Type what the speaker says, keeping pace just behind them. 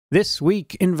This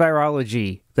Week in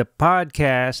Virology, the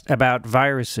podcast about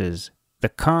viruses, the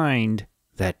kind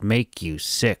that make you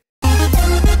sick.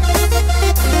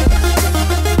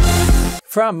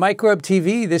 From Microbe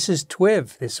TV, this is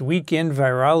TWiV, This Week in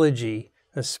Virology,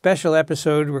 a special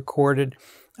episode recorded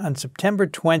on September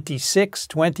 26,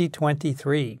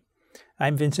 2023.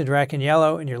 I'm Vincent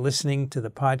Racaniello, and you're listening to the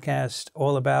podcast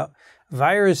all about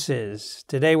viruses.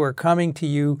 Today we're coming to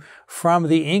you from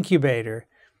the Incubator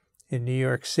in New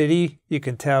York City. You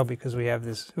can tell because we have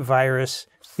this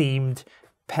virus-themed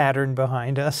pattern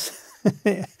behind us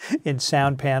in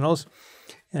sound panels.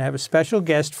 And I have a special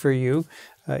guest for you.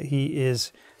 He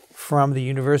is from the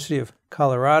University of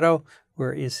Colorado,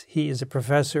 where he is a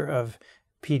professor of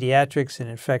pediatrics and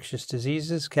infectious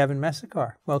diseases. Kevin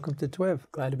Messacar, welcome to TWiV.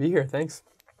 Glad to be here. Thanks.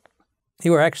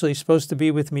 You were actually supposed to be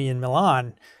with me in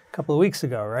Milan a couple of weeks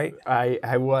ago, right?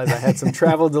 I was. I had some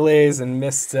travel delays and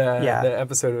missed the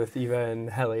episode with Eva and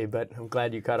Heli, but I'm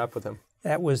glad you caught up with them.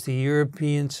 That was the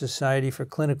European Society for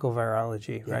Clinical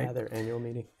Virology, right? Yeah, their annual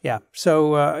meeting. Yeah.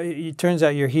 So it turns out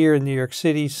you're here in New York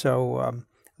City, so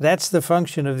that's the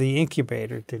function of the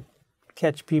Incubator, to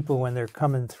catch people when they're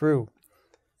coming through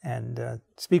and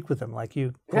speak with them like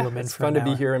you pull them in it's for an fun to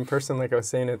hour. be here in person. Like I was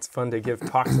saying, it's fun to give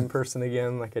talks in person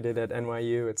again, like I did at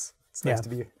NYU. It's nice to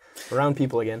be around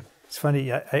people again. It's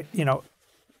funny,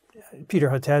 Peter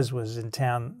Hotez was in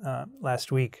town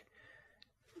last week,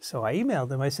 so I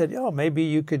emailed him. I said, maybe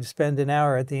you could spend an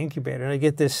hour at the Incubator. And I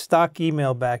get this stock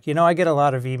email back. I get a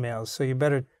lot of emails, so you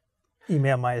better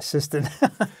email my assistant.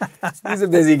 He's a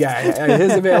busy guy.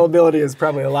 His availability is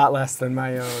probably a lot less than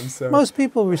my own. So most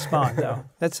people respond, though.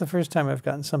 That's the first time I've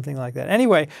gotten something like that.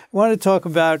 Anyway, I want to talk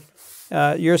about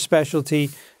your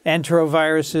specialty,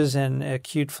 enteroviruses and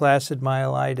acute flaccid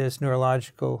myelitis,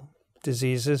 neurological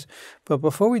diseases. But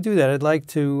before we do that, I'd like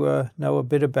to know a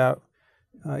bit about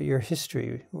your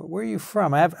history. Where are you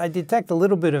from? I detect a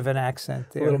little bit of an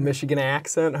accent there. A little Michigan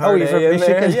accent. You're from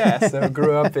Michigan? Yeah, so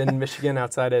grew up in Michigan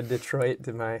outside of Detroit,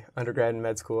 did my undergrad and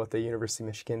med school at the University of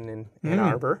Michigan in Ann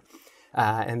Arbor,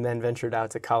 and then ventured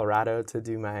out to Colorado to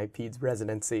do my peds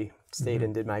residency. Stayed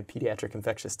and did my pediatric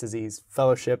infectious disease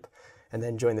fellowship, and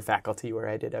then joined the faculty where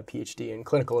I did a PhD in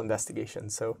clinical investigation.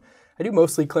 So I do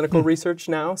mostly clinical research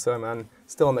now, so I'm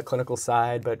still on the clinical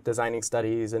side, but designing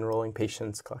studies, enrolling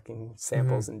patients, collecting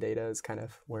samples and data is kind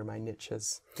of where my niche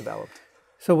has developed.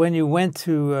 So when you went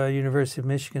to University of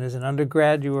Michigan as an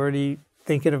undergrad, you were already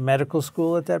thinking of medical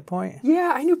school at that point?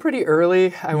 Yeah, I knew pretty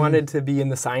early I wanted to be in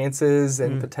the sciences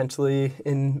and potentially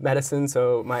in medicine.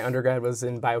 So my undergrad was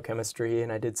in biochemistry,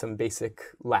 and I did some basic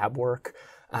lab work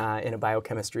in a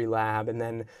biochemistry lab. And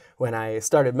then when I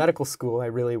started medical school, I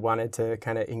really wanted to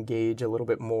kind of engage a little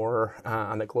bit more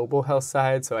on the global health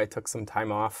side. So I took some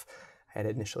time off. I had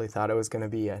initially thought I was going to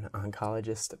be an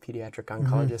oncologist, a pediatric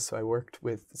oncologist. So I worked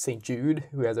with St. Jude,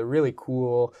 who has a really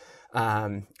cool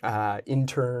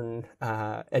intern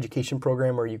education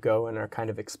program where you go and are kind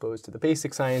of exposed to the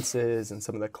basic sciences and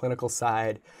some of the clinical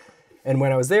side. And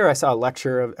when I was there, I saw a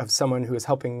lecture of someone who was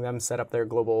helping them set up their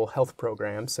global health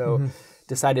program. So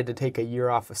decided to take a year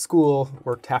off of school,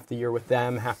 worked half the year with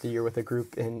them, half the year with a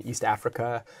group in East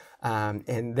Africa.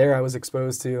 And there I was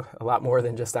exposed to a lot more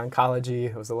than just oncology.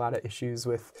 There was a lot of issues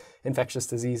with infectious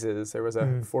diseases. There was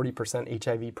a 40%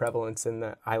 HIV prevalence in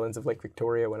the islands of Lake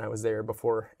Victoria when I was there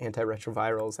before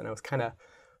antiretrovirals. And I was kind of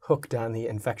hooked on the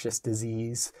infectious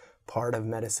disease part of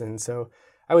medicine. So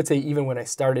I would say even when I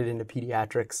started into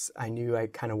pediatrics, I knew I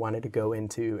kind of wanted to go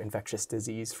into infectious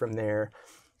disease from there.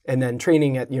 And then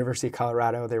training at the University of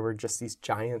Colorado, there were just these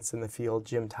giants in the field.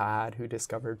 Jim Todd, who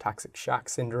discovered toxic shock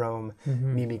syndrome,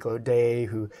 Mimi Glaudet,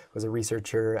 who was a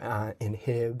researcher in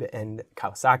Hib and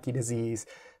Kawasaki disease.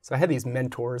 So I had these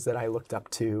mentors that I looked up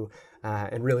to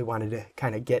and really wanted to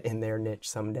kind of get in their niche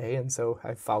someday. And so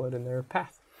I followed in their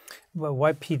path. Well,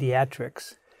 why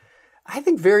pediatrics? I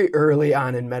think very early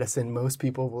on in medicine, most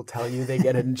people will tell you they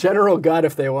get a general gut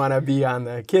if they want to be on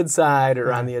the kid side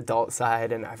or on the adult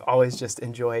side. And I've always just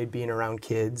enjoyed being around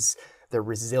kids. They're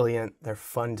resilient. They're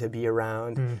fun to be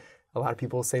around. A lot of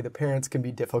people say the parents can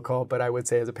be difficult, but I would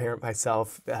say as a parent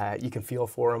myself, you can feel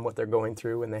for them what they're going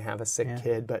through when they have a sick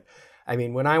kid. But I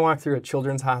mean, when I walk through a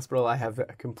children's hospital, I have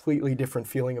a completely different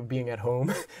feeling of being at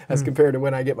home as compared to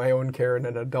when I get my own care in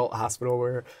an adult hospital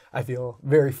where I feel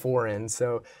very foreign.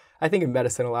 So I think in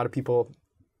medicine, a lot of people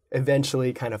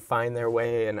eventually kind of find their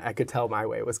way, and I could tell my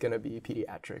way was going to be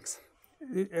pediatrics.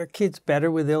 Are kids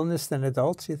better with illness than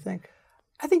adults, you think?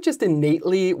 I think just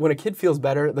innately, when a kid feels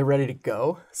better, they're ready to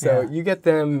go. So you get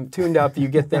them tuned up, you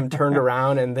get them turned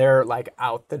around, and they're like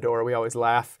out the door. We always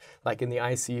laugh, like in the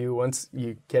ICU, once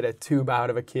you get a tube out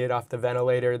of a kid off the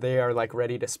ventilator, they are like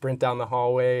ready to sprint down the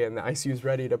hallway, and the ICU is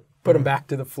ready to put them back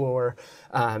to the floor.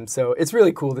 So it's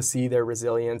really cool to see their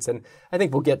resilience. And I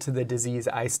think we'll get to the disease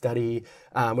I study,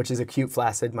 which is acute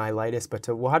flaccid myelitis, but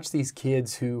to watch these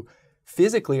kids who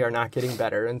physically are not getting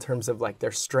better in terms of like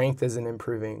their strength isn't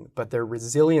improving, but their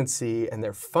resiliency and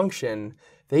their function,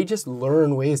 they just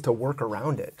learn ways to work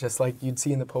around it. Just like you'd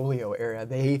see in the polio era,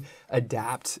 they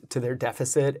adapt to their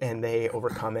deficit and they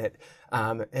overcome it.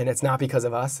 And it's not because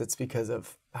of us, it's because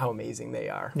of how amazing they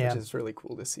are, which is really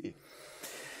cool to see.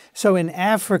 So in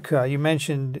Africa, you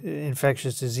mentioned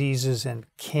infectious diseases and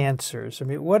cancers. I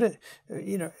mean,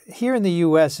 here in the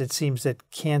U.S., it seems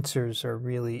that cancers are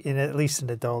really, at least in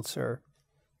adults, are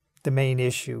the main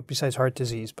issue besides heart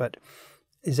disease. But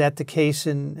is that the case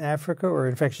in Africa, or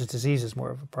infectious disease is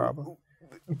more of a problem?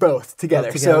 Both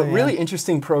together. So really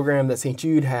interesting program that St.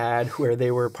 Jude had where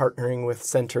they were partnering with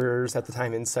centers at the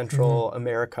time in Central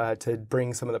America to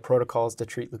bring some of the protocols to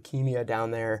treat leukemia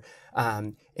down there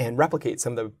and replicate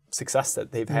some of the success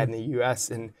that they've had in the U.S.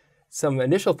 And some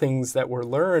initial things that were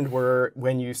learned were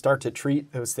when you start to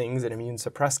treat those things in immune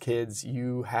suppressed kids,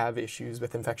 you have issues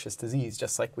with infectious disease,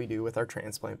 just like we do with our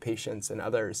transplant patients and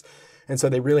others. And so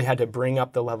they really had to bring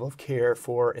up the level of care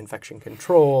for infection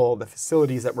control, the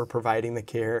facilities that were providing the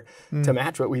care to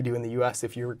match what we do in the U.S.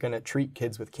 if you were going to treat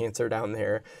kids with cancer down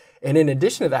there. And in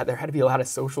addition to that, there had to be a lot of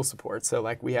social support. So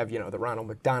like we have, the Ronald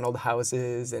McDonald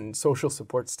houses and social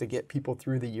supports to get people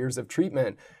through the years of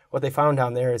treatment. What they found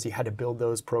down there is you had to build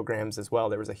those programs as well.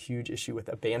 There was a huge issue with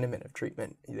abandonment of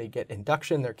treatment. They get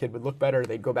induction, their kid would look better,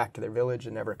 they'd go back to their village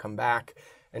and never come back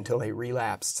until they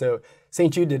relapsed. So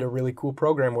St. Jude did a really cool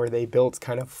program where they built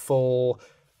kind of full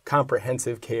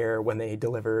comprehensive care when they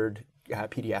delivered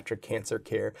pediatric cancer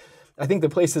care. I think the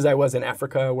places I was in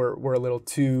Africa were a little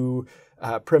too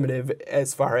primitive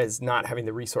as far as not having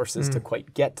the resources to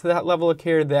quite get to that level of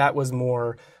care. That was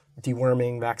more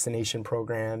deworming, vaccination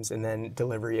programs, and then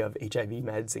delivery of HIV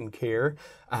meds and care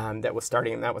that was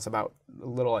starting, and that was about a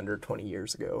little under 20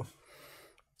 years ago.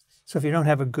 So if you don't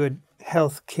have a good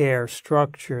health care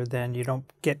structure, then you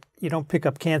don't pick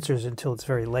up cancers until it's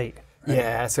very late. Right?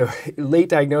 Yeah, so late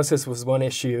diagnosis was one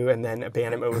issue, and then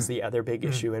abandonment was the other big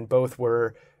issue, and both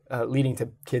were leading to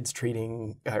kids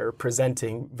treating or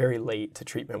presenting very late to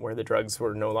treatment where the drugs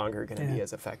were no longer going to be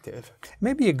as effective.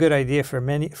 Maybe a good idea for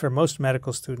most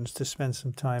medical students to spend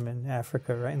some time in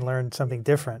Africa, right, and learn something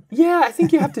different. Yeah, I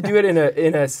think you have to do it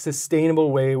in a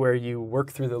sustainable way where you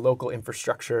work through the local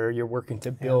infrastructure. You're working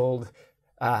to build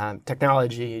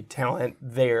technology, talent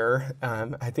there.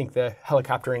 I think the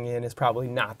helicoptering in is probably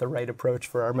not the right approach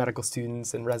for our medical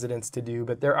students and residents to do,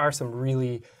 but there are some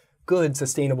really good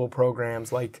sustainable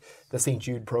programs like the St.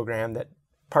 Jude program that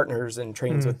partners and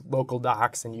trains with local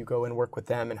docs, and you go and work with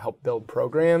them and help build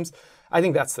programs. I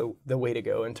think that's the way to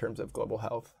go in terms of global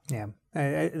health. Yeah,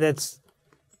 that's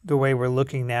the way we're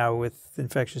looking now with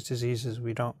infectious diseases.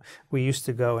 We used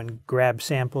to go and grab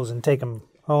samples and take them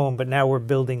home, but now we're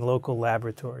building local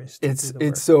laboratories.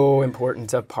 It's so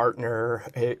important to partner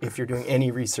if you're doing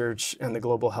any research in the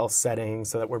global health setting,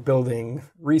 so that we're building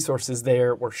resources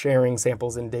there, we're sharing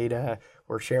samples and data,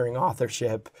 we're sharing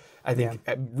authorship. I think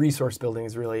resource building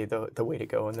is really the way to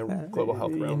go in the global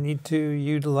health realm. You need to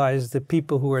utilize the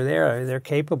people who are there. They're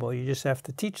capable. You just have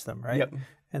to teach them, right? Yep.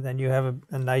 And then you have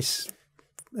a nice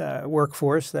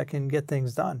workforce that can get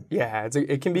things done. Yeah,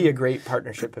 it can be a great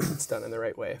partnership if it's done in the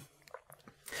right way.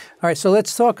 All right, so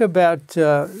let's talk about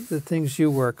the things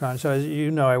you work on. So as you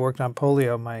know, I worked on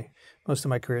polio most of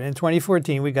my career. In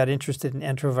 2014, we got interested in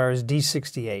enterovirus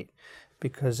D68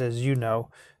 because, as you know,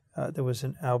 there was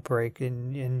an outbreak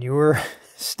in your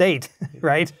state,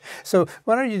 right? So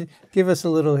why don't you give us a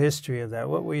little history of that?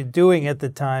 What were you doing at the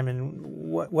time, and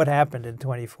what happened in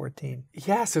 2014?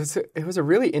 Yeah, so it was a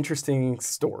really interesting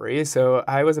story. So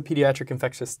I was a pediatric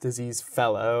infectious disease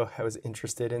fellow. I was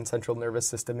interested in central nervous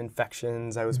system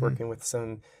infections. I was working with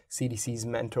some CDC's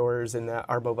mentors in the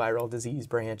arboviral disease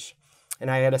branch. And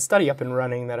I had a study up and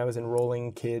running that I was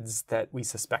enrolling kids that we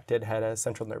suspected had a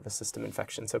central nervous system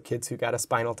infection. So kids who got a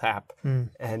spinal tap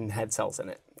and had cells in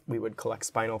it. We would collect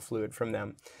spinal fluid from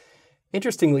them.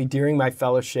 Interestingly, during my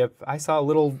fellowship, I saw a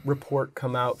little report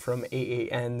come out from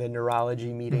AAN, the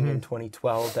neurology meeting in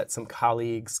 2012, that some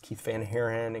colleagues, Keith Van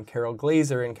Haren and Carol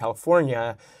Glazer in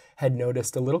California, had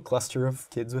noticed a little cluster of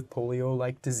kids with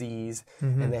polio-like disease.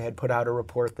 And they had put out a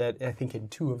report that I think in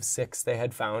 2 of 6 they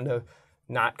had found a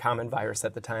not common virus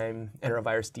at the time,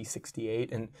 enterovirus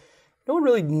D68. And No one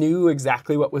really knew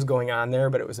exactly what was going on there,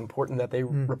 but it was important that they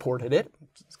reported it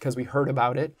because we heard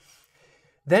about it.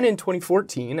 Then in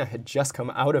 2014, I had just come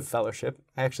out of fellowship.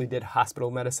 I actually did hospital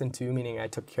medicine too, meaning I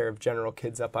took care of general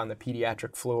kids up on the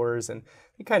pediatric floors, and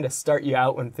they kind of start you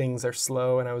out when things are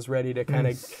slow, and I was ready to kind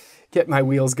of get my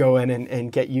wheels going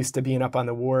and get used to being up on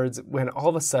the wards when all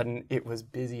of a sudden it was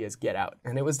busy as get out.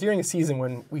 And it was during a season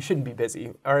when we shouldn't be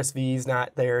busy. RSV's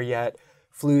not there yet,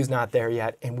 flu's not there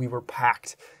yet, and we were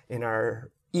packed in our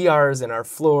ERs and our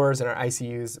floors and our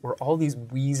ICUs were all these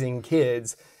wheezing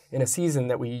kids in a season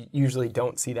that we usually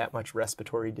don't see that much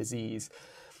respiratory disease.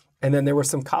 And then there were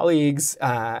some colleagues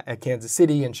at Kansas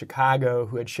City and Chicago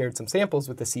who had shared some samples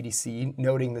with the CDC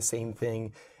noting the same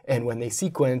thing. And when they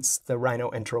sequenced the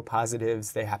rhino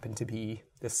enteropositives, they happened to be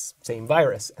this same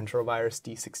virus, enterovirus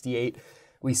D68.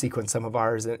 We sequenced some of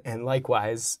ours and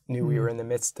likewise knew we were in the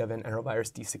midst of an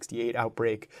enterovirus D68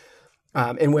 outbreak.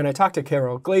 And when I talked to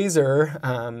Carol Glazer,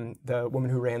 the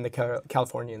woman who ran the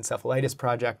California Encephalitis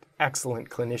Project, excellent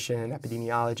clinician,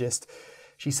 epidemiologist,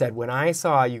 she said, when I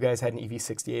saw you guys had an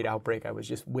EV68 outbreak, I was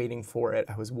just waiting for it.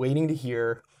 I was waiting to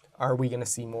hear, are we going to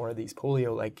see more of these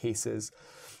polio-like cases?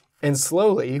 And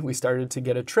slowly, we started to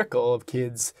get a trickle of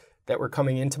kids that were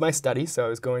coming into my study. So I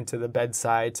was going to the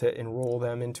bedside to enroll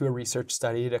them into a research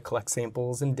study to collect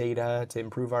samples and data to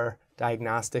improve our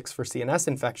diagnostics for CNS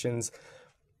infections.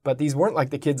 But these weren't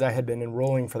like the kids I had been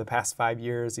enrolling for the past 5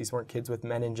 years. These weren't kids with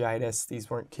meningitis. These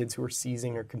weren't kids who were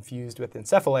seizing or confused with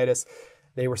encephalitis.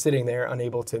 They were sitting there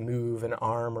unable to move an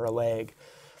arm or a leg.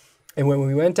 And when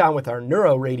we went down with our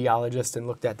neuroradiologist and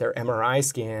looked at their MRI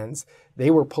scans, they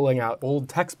were pulling out old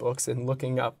textbooks and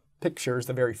looking up pictures,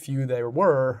 the very few there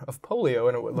were, of polio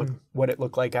and it would look what it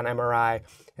looked like on MRI.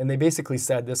 And they basically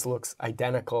said this looks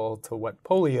identical to what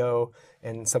polio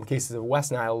and in some cases of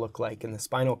West Nile look like in the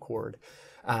spinal cord.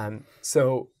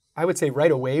 So I would say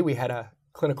right away we had a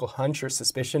clinical hunch or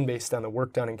suspicion based on the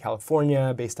work done in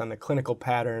California, based on the clinical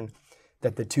pattern,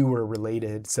 that the two were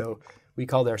related. So we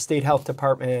called our state health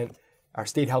department. Our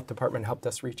state health department helped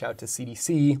us reach out to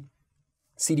CDC.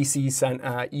 CDC sent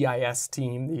EIS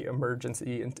team, the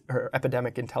Emergency or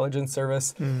Epidemic Intelligence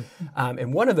Service.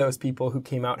 And one of those people who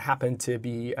came out happened to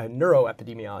be a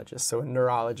neuroepidemiologist, so a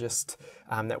neurologist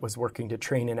that was working to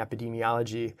train in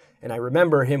epidemiology. And I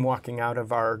remember him walking out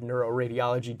of our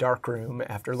neuroradiology darkroom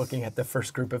after looking at the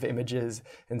first group of images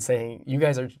and saying, you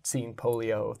guys are seeing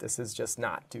polio. This is just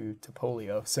not due to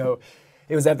polio. So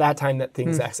it was at that time that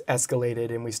things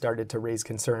escalated and we started to raise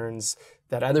concerns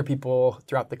that other people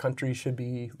throughout the country should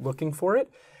be looking for it.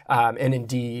 And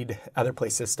indeed, other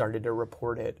places started to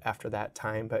report it after that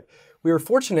time. But we were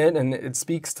fortunate, and it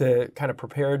speaks to kind of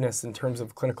preparedness in terms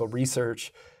of clinical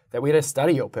research, that we had a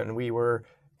study open. We were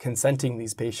consenting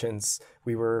these patients.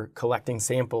 We were collecting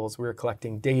samples. We were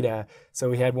collecting data. So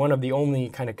we had one of the only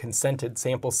kind of consented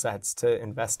sample sets to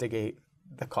investigate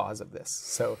the cause of this.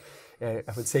 So I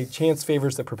would say chance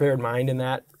favors the prepared mind in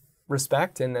that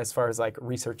respect. And as far as like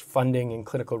research funding and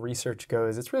clinical research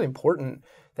goes, it's really important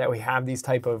that we have these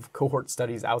type of cohort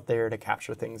studies out there to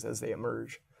capture things as they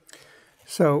emerge.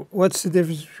 So what's the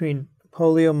difference between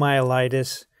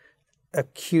poliomyelitis,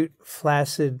 acute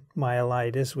flaccid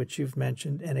myelitis, which you've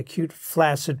mentioned, and acute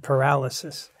flaccid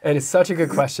paralysis? It is such a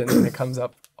good question, and it comes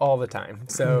up all the time.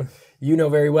 So you know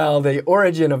very well the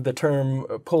origin of the term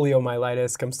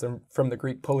poliomyelitis comes from the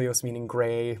Greek polios meaning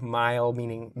gray, myel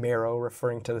meaning marrow,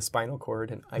 referring to the spinal cord,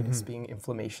 and itis being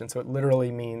inflammation. So it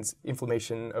literally means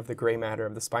inflammation of the gray matter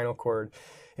of the spinal cord,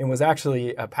 and was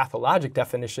actually a pathologic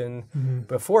definition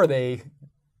before they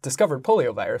discovered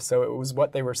poliovirus. So it was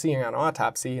what they were seeing on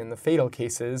autopsy in the fatal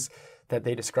cases that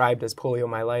they described as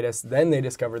poliomyelitis. Then they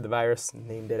discovered the virus,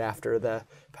 named it after the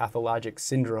pathologic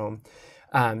syndrome.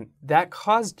 That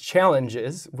caused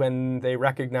challenges when they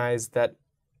recognized that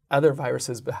other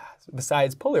viruses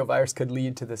besides poliovirus could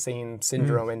lead to the same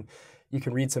syndrome. And you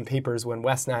can read some papers when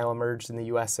West Nile emerged in the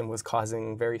US and was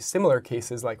causing very similar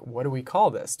cases, like, what do we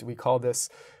call this? Do we call this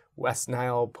West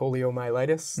Nile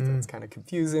poliomyelitis? That's kind of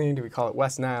confusing. Do we call it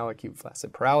West Nile acute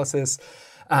flaccid paralysis?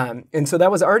 And so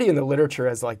that was already in the literature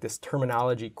as like this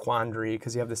terminology quandary,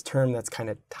 because you have this term that's kind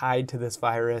of tied to this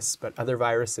virus, but other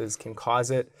viruses can cause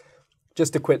it.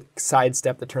 Just a quick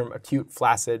sidestep, the term acute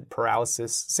flaccid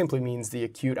paralysis simply means the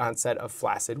acute onset of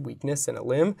flaccid weakness in a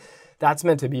limb. That's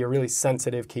meant to be a really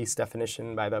sensitive case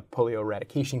definition by the polio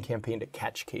eradication campaign to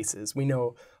catch cases. We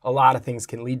know a lot of things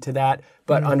can lead to that,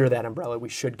 but under that umbrella, we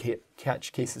should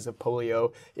catch cases of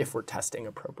polio if we're testing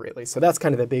appropriately. So that's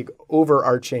kind of the big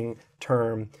overarching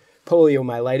term.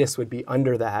 Poliomyelitis would be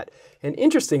under that. And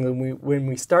interestingly, when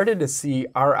we started to see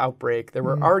our outbreak, there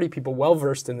were already people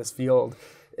well-versed in this field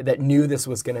that knew this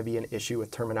was going to be an issue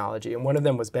with terminology. And one of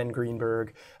them was Ben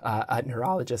Greenberg, a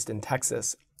neurologist in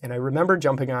Texas. And I remember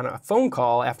jumping on a phone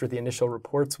call after the initial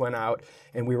reports went out,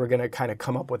 and we were going to kind of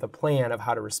come up with a plan of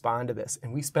how to respond to this.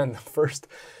 And we spent the first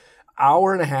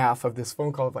hour and a half of this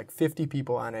phone call with like 50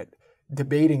 people on it,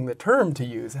 debating the term to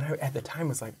use. And I, at the time,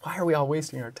 was like, why are we all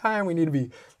wasting our time? We need to be,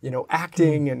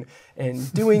 acting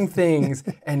and doing things.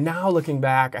 And now looking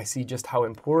back, I see just how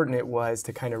important it was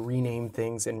to kind of rename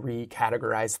things and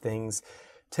recategorize things,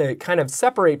 to kind of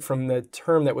separate from the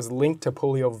term that was linked to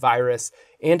poliovirus,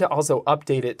 and to also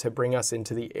update it to bring us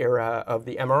into the era of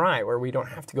the MRI, where we don't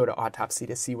have to go to autopsy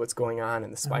to see what's going on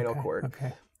in the spinal cord.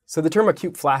 Okay. So the term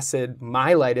acute flaccid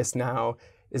myelitis now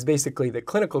is basically the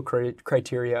clinical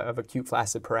criteria of acute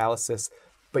flaccid paralysis,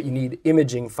 but you need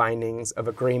imaging findings of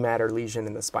a gray matter lesion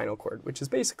in the spinal cord, which is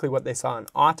basically what they saw in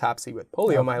autopsy with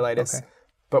poliomyelitis,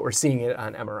 but we're seeing it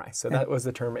on MRI. So that was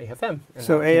the term AFM.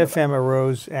 So AFM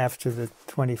arose after the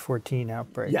 2014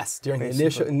 outbreak? Yes, during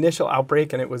the initial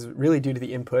outbreak, and it was really due to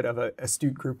the input of an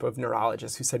astute group of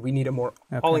neurologists who said we need a more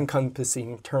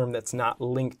all-encompassing term that's not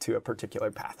linked to a particular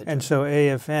pathogen. And so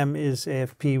AFM is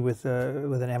AFP with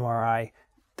an MRI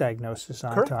diagnosis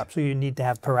on top. So you need to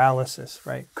have paralysis,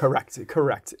 right? Correct.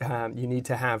 You need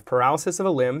to have paralysis of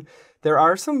a limb. There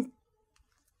are some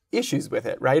issues with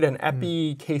it, right? An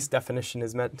epi case definition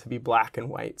is meant to be black and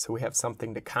white, so we have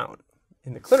something to count.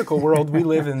 In the clinical world, we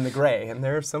live in the gray, and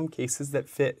there are some cases that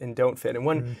fit and don't fit. And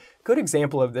one good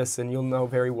example of this, and you'll know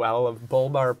very well, of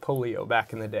bulbar polio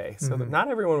back in the day. So that not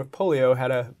everyone with polio had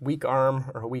a weak arm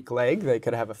or a weak leg. They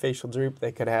could have a facial droop.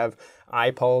 They could have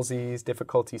eye palsies,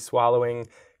 difficulty swallowing,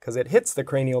 because it hits the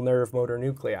cranial nerve motor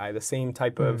nuclei, the same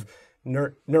type of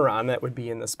neuron that would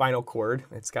be in the spinal cord.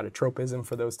 It's got a tropism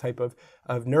for those type of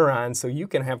neurons, so you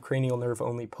can have cranial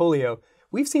nerve-only polio.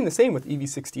 We've seen the same with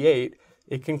EV68.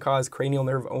 It can cause cranial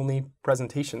nerve-only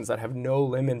presentations that have no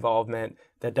limb involvement,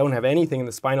 that don't have anything in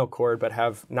the spinal cord, but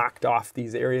have knocked off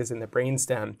these areas in the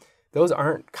brainstem. Those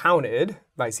aren't counted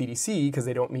by CDC because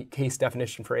they don't meet case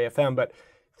definition for AFM, but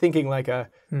thinking like a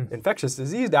infectious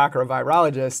disease doc or a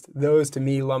virologist, those to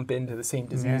me lump into the same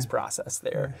disease process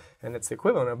there. And it's the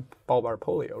equivalent of bulbar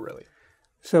polio, really.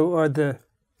 So are the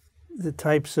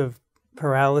types of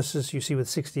paralysis you see with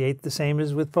 68 the same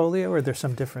as with polio, or are there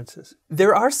some differences?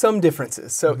 There are some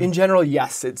differences. So in general,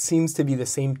 yes, it seems to be the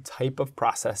same type of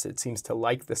process. It seems to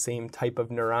like the same type of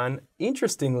neuron.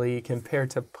 Interestingly, compared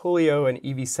to polio and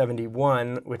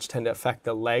EV71, which tend to affect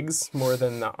the legs more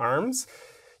than the arms,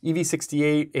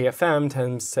 EV68 AFM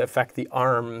tends to affect the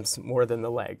arms more than the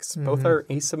legs. Both are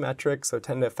asymmetric, so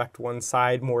tend to affect one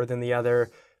side more than the other.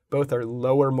 Both are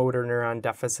lower motor neuron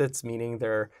deficits, meaning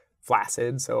they're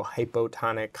flaccid, so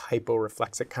hypotonic,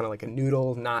 hyporeflexic, kind of like a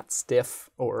noodle, not stiff,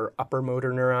 or upper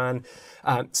motor neuron.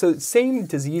 So same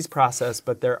disease process,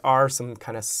 but there are some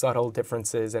kind of subtle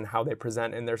differences in how they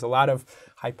present. And there's a lot of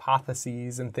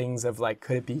hypotheses and things of like,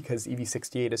 could it be because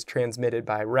EV68 is transmitted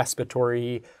by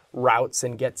respiratory routes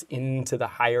and gets into the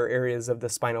higher areas of the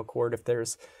spinal cord if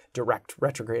there's direct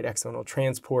retrograde axonal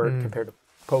transport compared to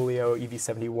polio,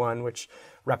 EV71, which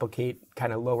replicate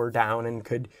kind of lower down and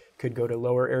could go to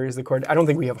lower areas of the cord. I don't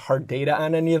think we have hard data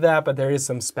on any of that, but there is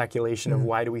some speculation of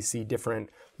why do we see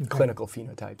different clinical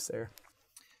phenotypes there.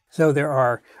 So there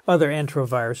are other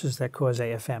enteroviruses that cause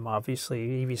AFM,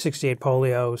 obviously, EV68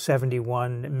 polio,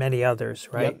 71, many others,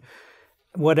 right? Yep.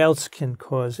 What else can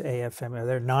cause AFM? Are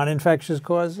there non-infectious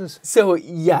causes? So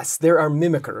yes, there are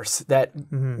mimickers that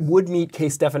would meet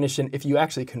case definition. If you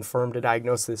actually confirmed a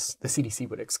diagnosis, the CDC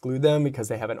would exclude them because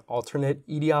they have an alternate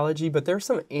etiology. But there are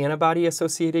some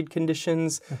antibody-associated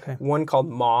conditions. One called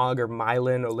MOG, or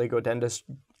myelin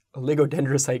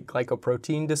oligodendrocyte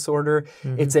glycoprotein disorder.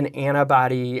 It's an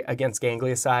antibody against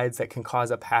gangliosides that can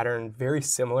cause a pattern very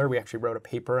similar. We actually wrote a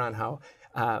paper on how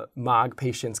MOG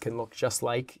patients can look just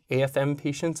like AFM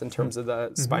patients in terms of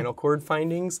the spinal cord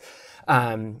findings.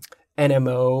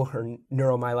 NMO, or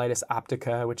neuromyelitis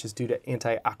optica, which is due to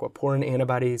anti-aquaporin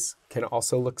antibodies, can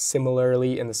also look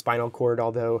similarly in the spinal cord,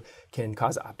 although can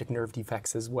cause optic nerve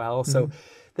defects as well. So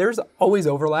there's always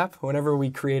overlap. Whenever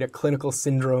we create a clinical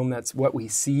syndrome, that's what we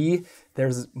see.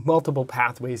 There's multiple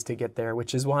pathways to get there,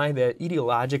 which is why the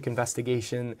etiologic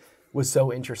investigation was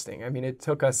so interesting. I mean, it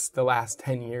took us the last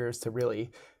 10 years to really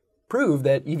prove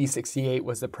that EV68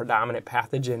 was the predominant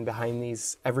pathogen behind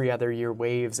these every other year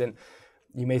waves. And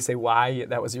you may say why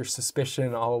that was your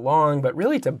suspicion all along, but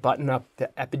really to button up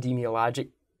the epidemiologic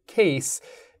case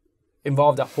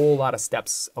involved a whole lot of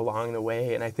steps along the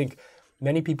way. And I think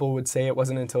many people would say it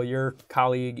wasn't until your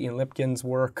colleague Ian Lipkin's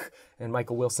work and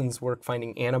Michael Wilson's work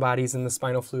finding antibodies in the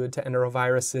spinal fluid to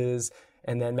enteroviruses,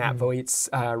 and then Matt Voigt's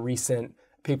recent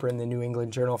paper in the New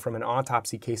England Journal from an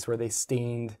autopsy case where they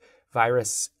stained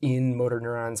virus in motor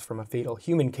neurons from a fatal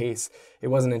human case. It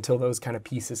wasn't until those kind of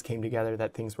pieces came together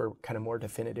that things were kind of more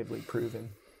definitively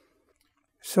proven.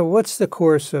 So what's the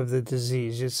course of the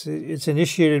disease? It's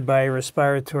initiated by a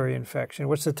respiratory infection.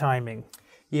 What's the timing?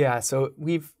 Yeah, so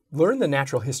we've learned the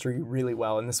natural history really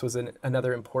well, and this was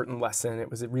another important lesson. It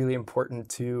was really important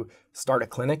to start a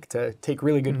clinic to take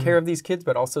really good care of these kids,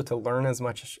 but also to learn as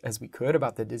much as we could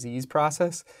about the disease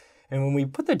process. And when we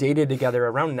put the data together,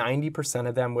 around 90%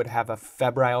 of them would have a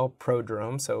febrile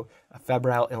prodrome, so a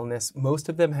febrile illness. Most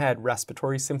of them had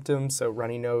respiratory symptoms, so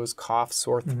runny nose, cough,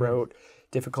 sore throat,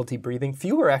 difficulty breathing.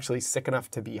 Few were actually sick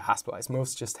enough to be hospitalized.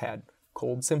 Most just had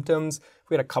cold symptoms.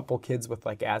 We had a couple kids with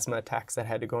like asthma attacks that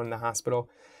had to go in the hospital.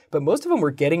 But most of them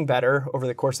were getting better over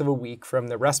the course of a week from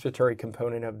the respiratory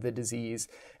component of the disease.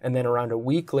 And then around a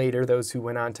week later, those who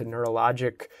went on to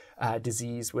neurologic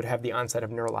disease would have the onset of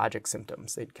neurologic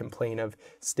symptoms. They'd complain of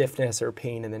stiffness or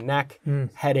pain in the neck,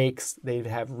 headaches. They'd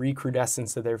have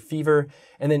recrudescence of their fever.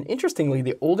 And then interestingly,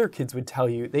 the older kids would tell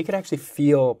you they could actually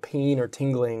feel pain or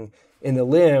tingling in the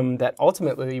limb that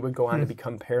ultimately would go on to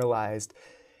become paralyzed.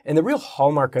 And the real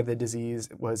hallmark of the disease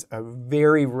was a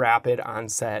very rapid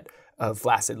onset of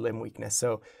flaccid limb weakness.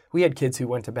 So we had kids who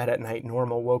went to bed at night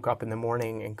normal, woke up in the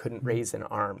morning and couldn't raise an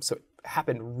arm. So it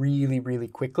happened really, really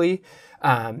quickly.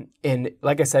 And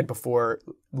like I said before,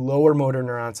 lower motor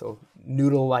neurons, so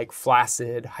noodle-like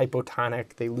flaccid,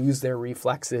 hypotonic, they lose their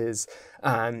reflexes.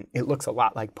 It looks a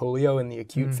lot like polio in the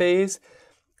acute phase.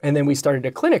 And then we started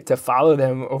a clinic to follow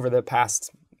them over the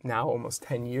past now almost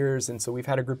 10 years. And so we've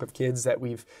had a group of kids that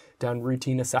we've done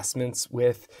routine assessments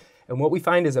with. And what we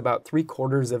find is about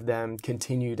 3/4 of them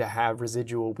continue to have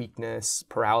residual weakness,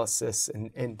 paralysis,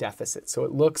 and deficit. So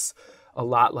it looks a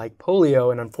lot like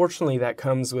polio. And unfortunately, that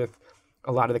comes with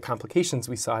a lot of the complications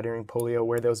we saw during polio,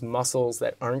 where those muscles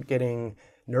that aren't getting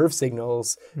nerve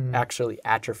signals actually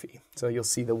atrophy. So you'll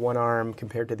see the one arm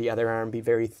compared to the other arm be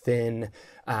very thin.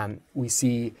 We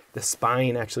see the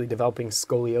spine actually developing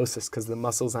scoliosis because the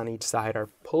muscles on each side are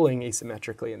pulling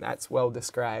asymmetrically, and that's well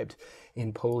described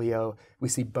in polio. We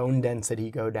see bone density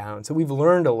go down. So we've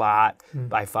learned a lot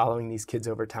by following these kids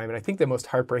over time. And I think the most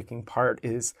heartbreaking part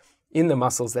is in the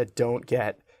muscles that don't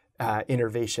get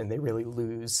innervation, they really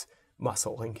lose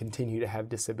muscle and continue to have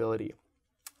disability.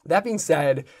 That being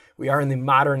said, we are in the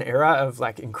modern era of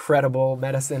like incredible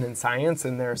medicine and science,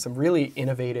 and there are some really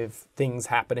innovative things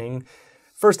happening.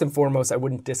 First and foremost, I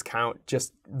wouldn't discount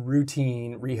just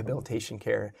routine rehabilitation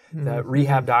care. The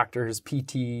rehab doctors,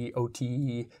 PT,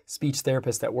 OT, speech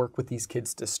therapists that work with these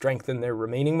kids to strengthen their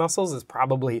remaining muscles is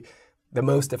probably the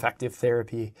most effective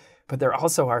therapy. But there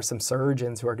also are some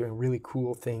surgeons who are doing really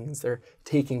cool things. They're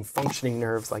taking functioning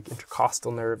nerves like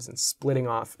intercostal nerves and splitting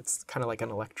off, it's kind of like an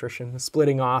electrician,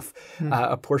 splitting off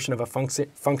a portion of a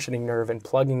functioning nerve and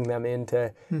plugging them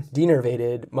into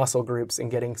denervated muscle groups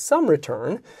and getting some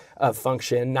return of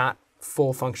function, not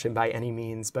full function by any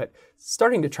means, but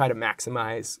starting to try to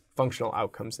maximize functional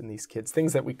outcomes in these kids,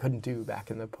 things that we couldn't do back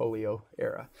in the polio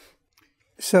era.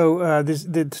 So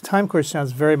the time course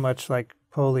sounds very much like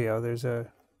polio. There's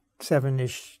a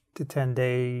 7-ish to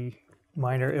 10-day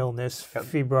minor illness,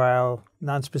 febrile,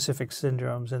 nonspecific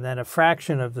syndromes, and then a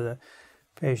fraction of the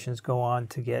patients go on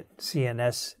to get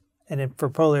CNS. And for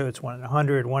polio, it's 1 in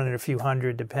 100, 1 in a few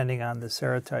hundred, depending on the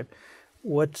serotype.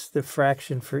 What's the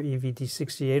fraction for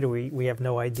EVD68? Or we have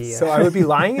no idea. So I would be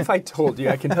lying if I told you.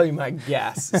 I can tell you my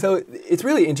guess. So it's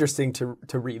really interesting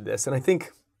to read this, and I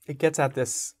think it gets at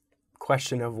this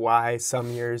question of why some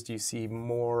years do you see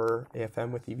more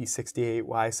AFM with EV68,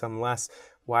 why some less,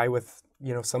 why with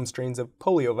some strains of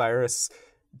polio virus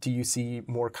do you see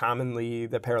more commonly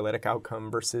the paralytic outcome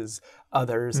versus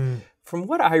others. From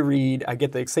what I read, I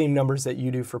get the same numbers that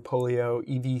you do for polio.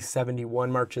 EV71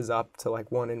 marches up to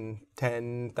like 1 in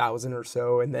 10,000 or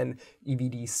so, and then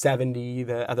EVD70,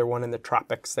 the other one in the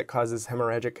tropics that causes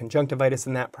hemorrhagic conjunctivitis,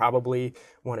 and that probably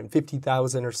 1 in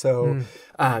 50,000 or so.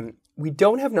 We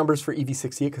don't have numbers for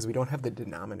EV68 because we don't have the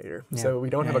denominator. So we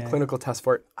don't have a clinical test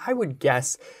for it. I would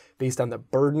guess, based on the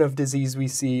burden of disease we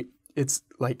see, it's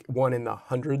like 1 in the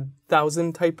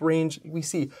 100,000 type range. We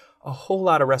see a whole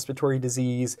lot of respiratory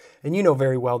disease, and you know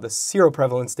very well the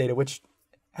seroprevalence data, which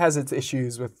has its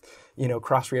issues with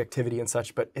cross-reactivity and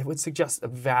such, but it would suggest a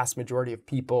vast majority of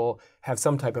people have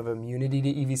some type of immunity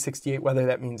to EV68. Whether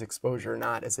that means exposure or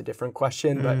not is a different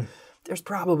question, but there's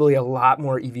probably a lot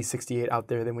more EV68 out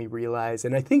there than we realize.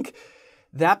 And I think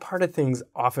that part of things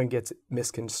often gets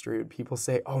misconstrued. People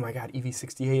say, oh my God,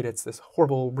 EV68, it's this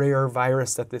horrible rare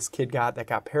virus that this kid got that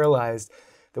got paralyzed.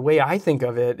 The way I think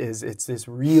of it is it's this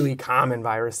really common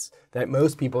virus that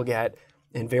most people get,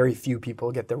 and very few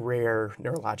people get the rare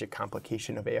neurologic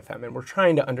complication of AFM. And we're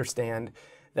trying to understand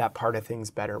that part of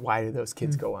things better. Why do those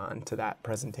kids go on to that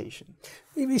presentation?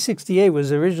 EV68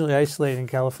 was originally isolated in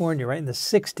California, right, in the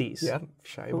 60s. Yep,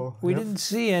 Scheibel. We didn't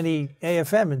see any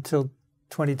AFM until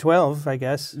 2012, I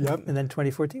guess, Yep. and then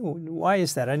 2014. Why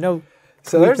is that? I know.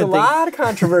 So there's a lot of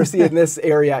controversy in this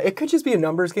area. It could just be a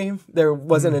numbers game. There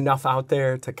wasn't enough out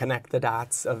there to connect the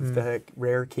dots of the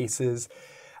rare cases.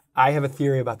 I have a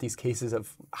theory about these cases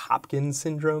of Hopkins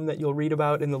syndrome that you'll read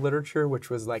about in the literature, which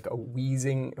was like a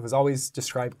wheezing. It was always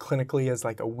described clinically as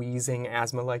like a wheezing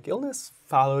asthma-like illness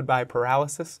followed by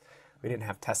paralysis. We didn't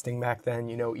have testing back then.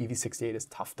 You know, EV68 is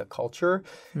tough to culture.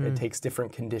 It takes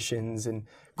different conditions and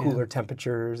cooler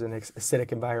temperatures and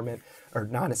acidic environment or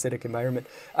non-acidic environment.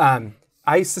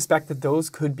 I suspect that those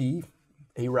could be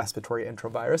a respiratory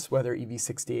enterovirus, whether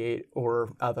EV68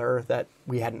 or other, that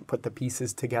we hadn't put the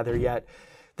pieces together yet.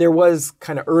 There was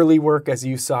kind of early work, as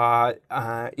you saw,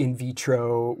 in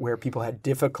vitro, where people had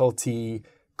difficulty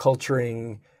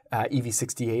culturing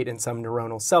EV68 in some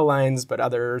neuronal cell lines, but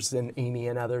others, and Amy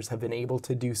and others, have been able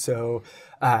to do so.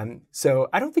 So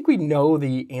I don't think we know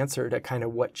the answer to kind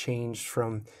of what changed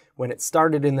from when it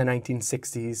started in the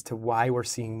 1960s to why we're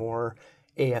seeing more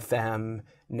AFM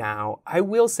now. I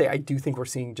will say I do think we're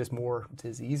seeing just more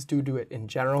disease due to it in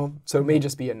general, so it may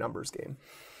just be a numbers game.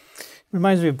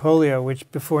 Reminds me of polio, which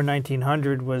before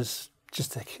 1900 was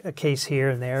just a case here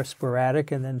and there,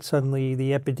 sporadic, and then suddenly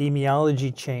the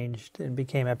epidemiology changed and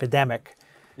became epidemic.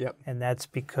 Yep. And that's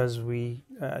because we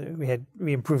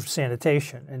improved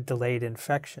sanitation and delayed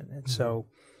infection. And so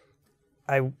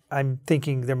I'm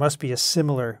thinking there must be a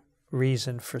similar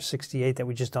reason for 68 that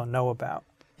we just don't know about.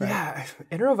 Right? Yeah,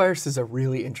 enteroviruses are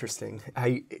really interesting.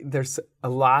 There's a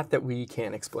lot that we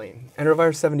can't explain.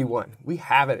 Enterovirus 71, we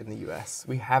have it in the US,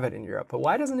 we have it in Europe, but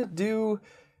why doesn't it do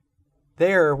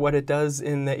there what it does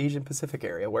in the Asian Pacific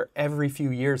area, where every few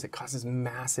years it causes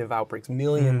massive outbreaks,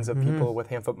 millions of people with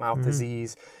hand, foot, mouth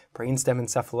disease, brainstem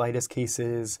encephalitis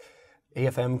cases,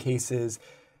 AFM cases,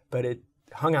 but it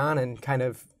hung on and kind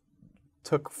of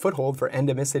took foothold for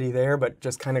endemicity there, but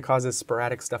just kind of causes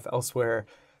sporadic stuff elsewhere.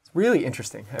 It's really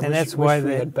interesting. I wish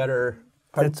we had better.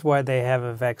 That's why they have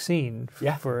a vaccine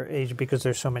for age, because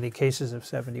there's so many cases of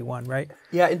 71, right?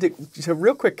 Yeah, and to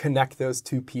real quick connect those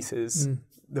two pieces,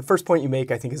 the first point you make,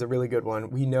 I think, is a really good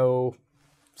one. We know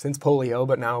since polio,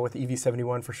 but now with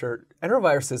EV71 for sure,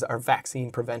 enteroviruses are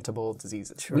vaccine-preventable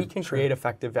diseases. We can create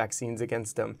effective vaccines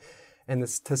against them. And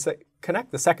to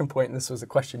connect the second point, and this was a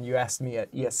question you asked me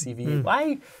at ESCV,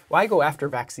 why go after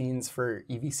vaccines for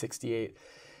EV68?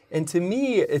 And to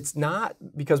me, it's not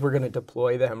because we're going to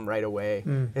deploy them right away.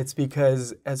 It's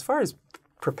because as far as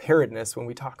preparedness, when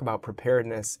we talk about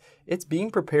preparedness, it's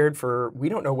being prepared for, we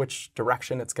don't know which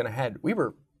direction it's going to head. We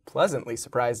were pleasantly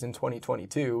surprised in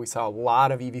 2022. We saw a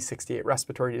lot of EV68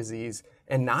 respiratory disease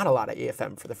and not a lot of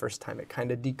AFM for the first time. It kind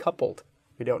of decoupled.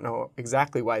 We don't know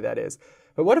exactly why that is.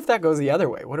 But what if that goes the other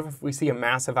way? What if we see a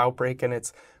massive outbreak and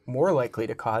it's more likely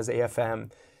to cause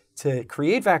AFM? To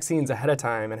create vaccines ahead of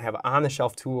time and have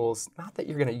on-the-shelf tools, not that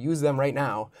you're going to use them right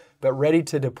now, but ready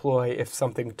to deploy if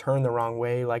something turned the wrong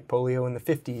way, like polio in the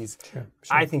 50s,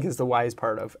 I think is the wise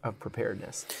part of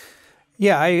preparedness.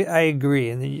 Yeah, I agree.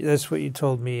 And that's what you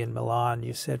told me in Milan.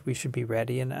 You said we should be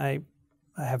ready, and I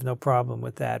have no problem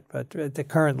with that. But at the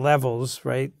current levels,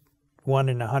 right, 1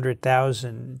 in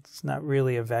 100,000, it's not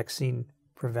really a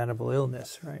vaccine-preventable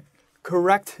illness, right?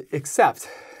 Correct, except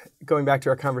going back to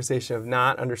our conversation of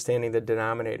not understanding the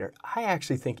denominator, I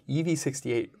actually think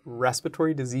EV68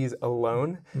 respiratory disease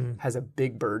alone has a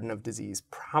big burden of disease,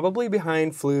 probably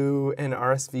behind flu and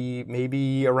RSV,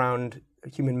 maybe around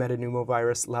human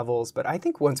metapneumovirus levels. But I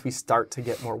think once we start to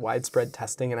get more widespread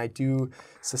testing, and I do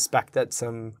suspect that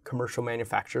some commercial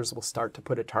manufacturers will start to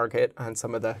put a target on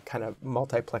some of the kind of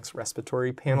multiplex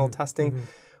respiratory panel testing,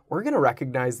 we're going to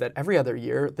recognize that every other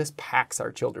year, this packs our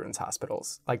children's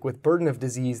hospitals. Like with burden of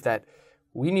disease that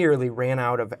we nearly ran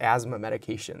out of asthma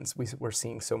medications. We're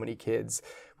seeing so many kids.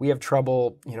 We have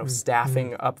trouble,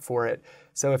 staffing up for it.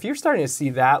 So if you're starting to see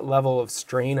that level of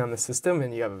strain on the system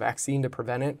and you have a vaccine to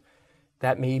prevent it,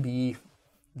 that may be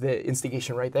the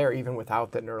instigation right there, even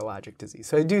without the neurologic disease.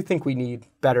 So I do think we need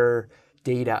better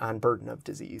data on burden of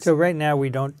disease. So right now we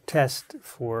don't test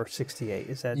for 68.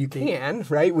 Is that you can,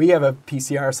 right? We have a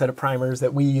PCR set of primers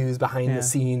that we use behind the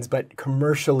scenes, but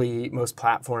commercially most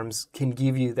platforms can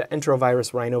give you the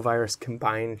enterovirus, rhinovirus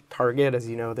combined target. As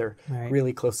you know, they're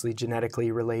really closely genetically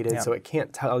related, so it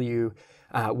can't tell you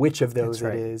which of those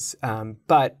it is.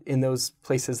 But in those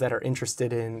places that are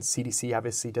interested in, CDC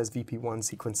obviously does VP1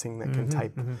 sequencing that can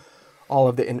type all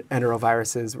of the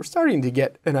enteroviruses. We're starting to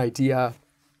get an idea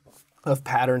of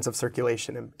patterns of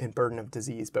circulation and burden of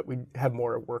disease, but we have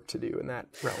more work to do in that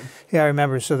realm. Yeah, I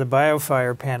remember. So the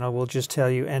BioFire panel will just tell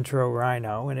you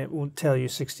enterorhino, and it won't tell you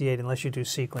 68 unless you do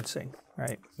sequencing,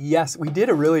 right? Yes, we did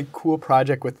a really cool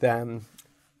project with them,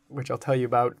 which I'll tell you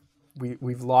about.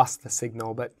 We've lost the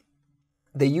signal, but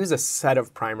they use a set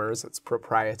of primers. It's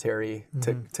proprietary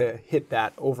to hit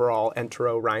that overall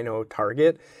enterorhino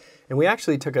target. And we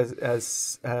actually took a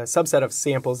subset of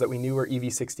samples that we knew were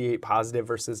EV68 positive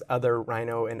versus other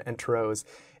rhino and enteros,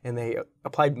 and they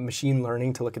applied machine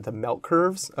learning to look at the melt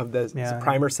curves of the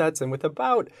primer sets, and with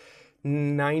about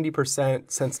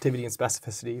 90% sensitivity and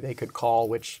specificity, they could call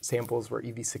which samples were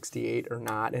EV68 or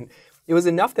not. And it was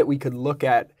enough that we could look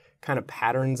at kind of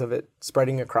patterns of it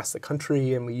spreading across the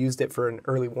country, and we used it for an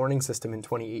early warning system in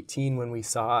 2018 when we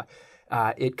saw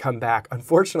it come back.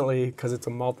 Unfortunately, because it's a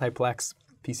multiplex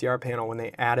PCR panel, when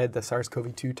they added the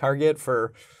SARS-CoV-2 target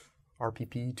for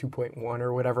RPP 2.1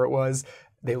 or whatever it was,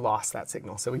 they lost that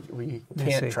signal. So we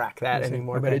can't track that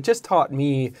anymore. Okay. But it just taught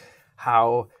me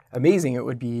how amazing it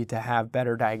would be to have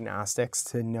better diagnostics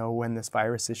to know when this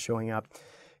virus is showing up.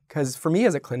 Because for me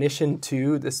as a clinician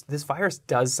too, this virus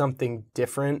does something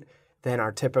different than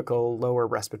our typical lower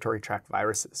respiratory tract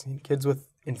viruses. Kids with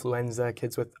influenza,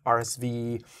 kids with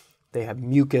RSV, they have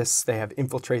mucus, they have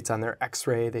infiltrates on their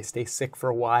x-ray, they stay sick for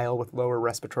a while with lower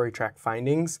respiratory tract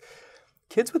findings.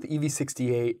 Kids with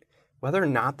EV68, whether or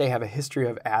not they have a history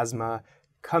of asthma,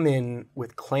 come in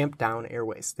with clamped down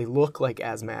airways. They look like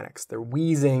asthmatics. They're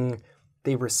wheezing,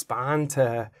 they respond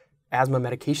to asthma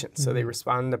medications. So they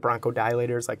respond to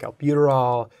bronchodilators like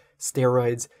albuterol,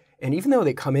 steroids, and even though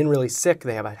they come in really sick,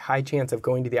 they have a high chance of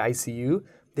going to the ICU,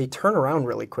 they turn around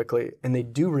really quickly and they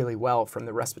do really well from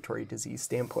the respiratory disease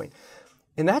standpoint.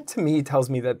 And that to me tells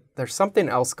me that there's something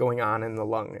else going on in the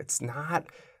lung. It's not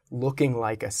looking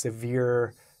like a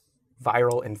severe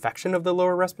viral infection of the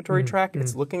lower respiratory tract.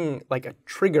 It's looking like a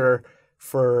trigger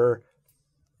for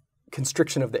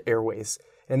constriction of the airways.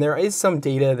 And there is some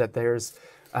data that there's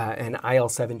an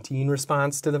IL-17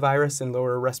 response to the virus in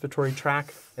lower respiratory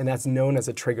tract, and that's known as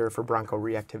a trigger for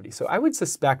bronchoreactivity. So I would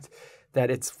suspect that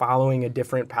it's following a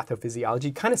different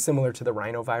pathophysiology, kind of similar to the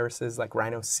rhinoviruses like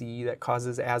Rhino C that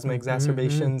causes asthma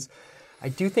exacerbations. I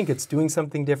do think it's doing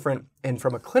something different, and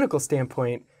from a clinical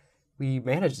standpoint, we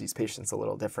manage these patients a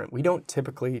little different. We don't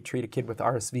typically treat a kid with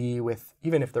RSV with,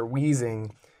 even if they're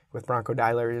wheezing, with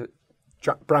bronchodilators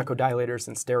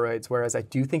and steroids, whereas I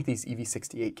do think these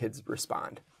EV68 kids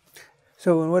respond.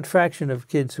 So in what fraction of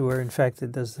kids who are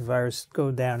infected does the virus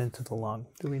go down into the lung?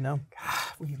 Do we know?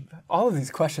 All of these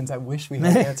questions I wish we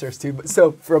had answers to. But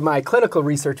so from my clinical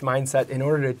research mindset, in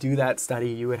order to do that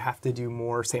study, you would have to do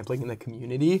more sampling in the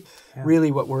community. Yeah.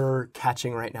 Really what we're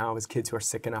catching right now is kids who are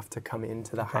sick enough to come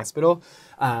into the hospital.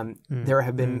 There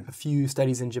have been a few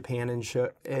studies in Japan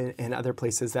and other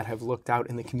places that have looked out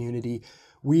in the community.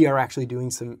 We are actually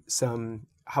doing some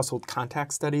household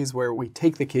contact studies where we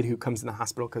take the kid who comes in the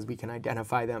hospital because we can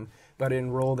identify them, but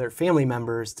enroll their family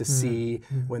members to see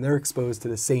when they're exposed to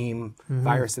the same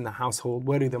virus in the household,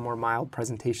 what do the more mild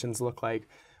presentations look like?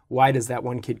 Why does that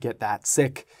one kid get that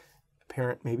sick? The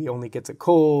parent maybe only gets a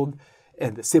cold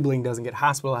and the sibling doesn't get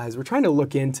hospitalized. We're trying to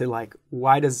look into like,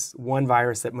 why does one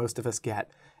virus that most of us get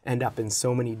end up in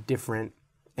so many different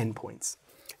endpoints?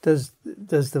 Does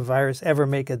the virus ever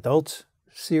make adults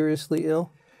seriously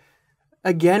ill?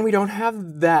 Again, we don't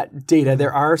have that data.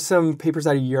 There are some papers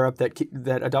out of Europe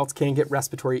that adults can get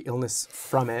respiratory illness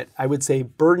from it. I would say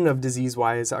burden of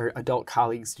disease-wise, our adult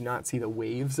colleagues do not see the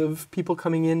waves of people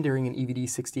coming in during an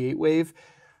EVD68 wave.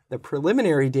 The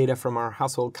preliminary data from our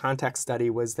household contact study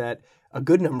was that a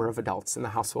good number of adults in the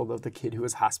household of the kid who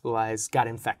was hospitalized got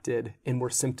infected and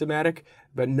were symptomatic,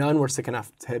 but none were sick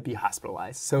enough to be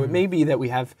hospitalized. So it may be that we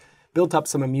have built up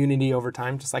some immunity over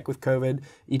time, just like with COVID.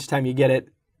 Each time you get it,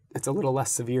 it's a little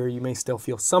less severe. You may still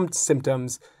feel some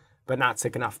symptoms, but not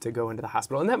sick enough to go into the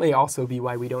hospital. And that may also be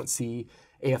why we don't see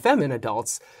AFM in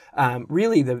adults.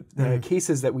 Really, the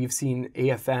cases that we've seen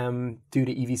AFM due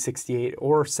to EV68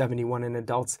 or 71 in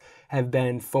adults have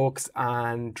been folks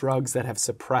on drugs that have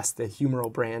suppressed the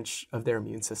humoral branch of their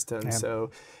immune system. Yeah.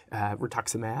 So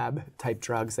rituximab type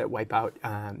drugs that wipe out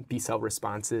B-cell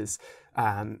responses,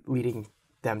 leading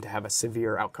them to have a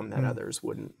severe outcome that others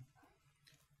wouldn't.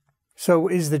 So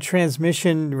is the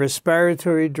transmission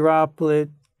respiratory droplet,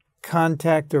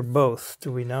 contact, or both?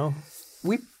 Do we know?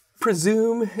 We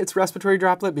presume it's respiratory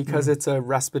droplet because it's a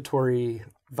respiratory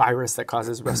virus that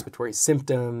causes respiratory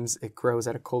symptoms. It grows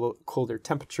at a colder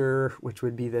temperature, which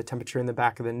would be the temperature in the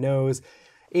back of the nose.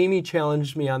 Amy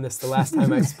challenged me on this the last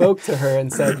time I spoke to her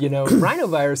and said,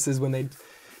 rhinoviruses, when they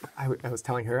I was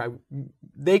telling her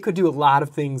they could do a lot of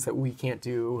things that we can't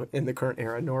do in the current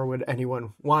era, nor would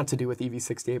anyone want to do with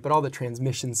EV68. But all the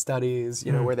transmission studies,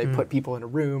 where they put people in a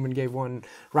room and gave one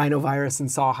rhinovirus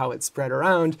and saw how it spread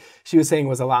around, she was saying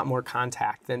was a lot more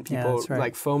contact than people,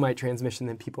 like fomite transmission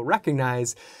than people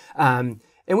recognize. And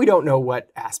we don't know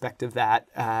what aspect of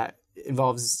that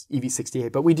involves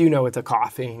EV68, but we do know it's a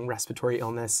coughing respiratory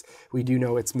illness. We do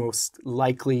know it's most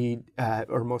likely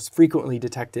or most frequently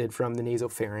detected from the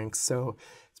nasopharynx, so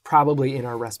it's probably in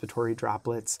our respiratory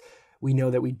droplets. We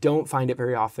know that we don't find it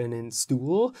very often in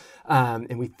stool,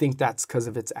 and we think that's because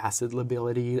of its acid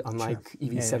lability. Unlike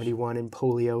EV71 and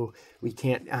polio, we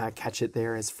can't catch it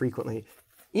there as frequently.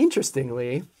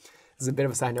 Interestingly, this is a bit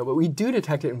of a side note, but we do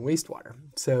detect it in wastewater.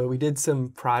 So we did some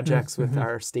projects with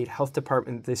our state health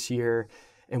department this year,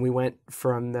 and we went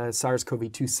from the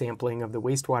SARS-CoV-2 sampling of the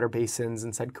wastewater basins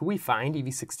and said, could we find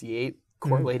EV68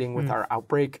 correlating with our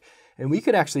outbreak? And we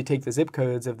could actually take the zip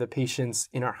codes of the patients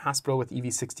in our hospital with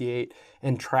EV68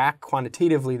 and track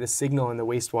quantitatively the signal in the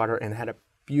wastewater, and had a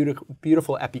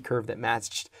beautiful epicurve that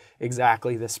matched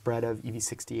exactly the spread of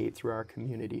EV68 through our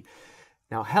community.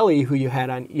 Now, Helly, who you had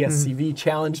on ESCV,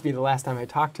 challenged me the last time I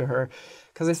talked to her,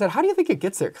 because I said, how do you think it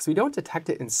gets there? Because we don't detect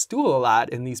it in stool a lot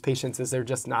in these patients. Is there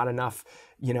just not enough,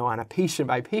 on a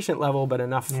patient-by-patient level, but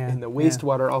enough in the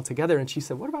wastewater altogether? And she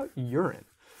said, what about urine?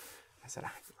 I said,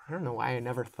 I don't know why I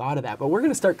never thought of that, but we're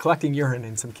going to start collecting urine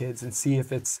in some kids and see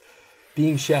if it's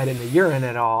being shed in the urine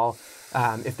at all,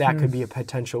 if that could be a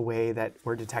potential way that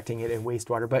we're detecting it in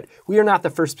wastewater. But we are not the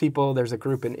first people. There's a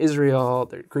group in Israel,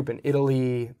 there's a group in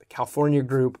Italy, the California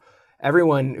group.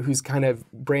 Everyone who's kind of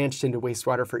branched into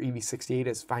wastewater for EV68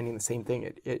 is finding the same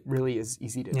thing. It really is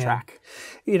easy to track.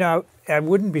 I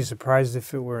wouldn't be surprised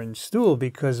if it were in stool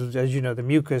because, as you know, the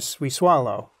mucus we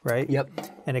swallow, right? Yep.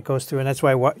 And it goes through, and that's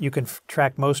why you can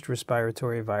track most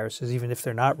respiratory viruses, even if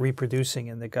they're not reproducing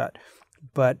in the gut.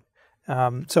 But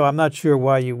so I'm not sure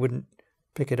why you wouldn't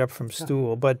pick it up from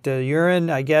stool. But urine,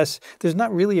 I guess, there's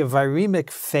not really a viremic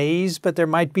phase, but there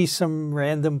might be some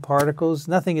random particles.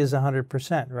 Nothing is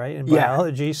 100%, right, in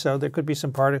biology, so there could be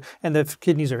some particles. And the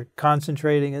kidneys are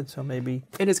concentrating it, so maybe...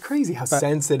 It is crazy how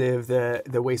sensitive the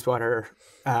wastewater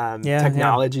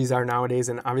technologies are nowadays,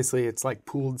 and obviously it's like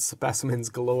pooled specimens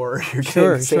galore. You're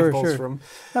getting samples from...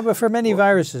 No, but for many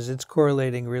viruses, it's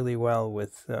correlating really well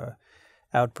with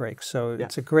outbreaks. So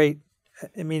it's a great...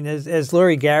 I mean, as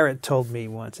Laurie Garrett told me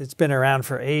once, it's been around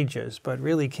for ages, but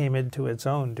really came into its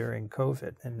own during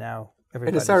COVID, and now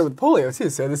everybody. And it started with polio too,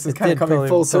 so this is kind of coming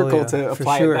full circle to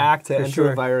apply it back to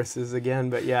enteroviruses again.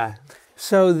 But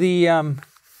So the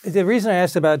reason I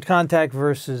asked about contact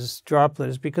versus droplet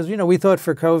is because we thought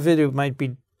for COVID it might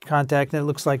be contact, and it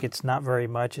looks like it's not very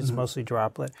much. It's mostly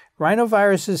droplet.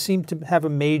 Rhinoviruses seem to have a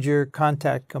major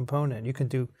contact component. You can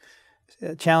do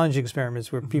challenge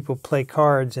experiments where people play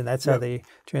cards, and that's how they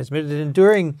transmitted it. And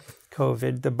during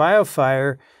COVID, the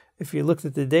biofire, if you looked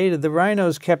at the data, the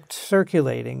rhinos kept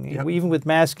circulating, even with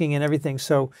masking and everything.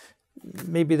 So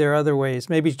maybe there are other ways.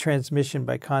 Maybe transmission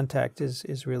by contact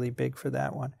is really big for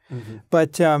that one.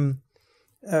 But so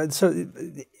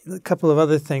a couple of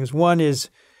other things. One is,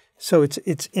 so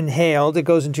it's inhaled. It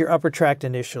goes into your upper tract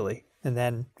initially, and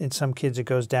then in some kids it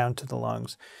goes down to the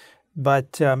lungs.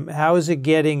 But how is it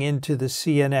getting into the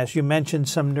CNS? You mentioned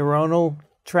some neuronal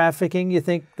trafficking. You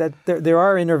think that there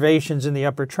are innervations in the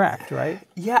upper tract, right?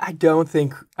 Yeah, I don't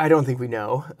think we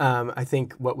know. I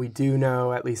think what we do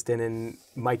know, at least in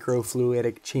a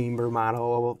microfluidic chamber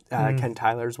model, Ken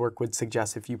Tyler's work would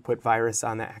suggest if you put virus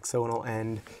on the axonal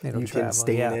end, you can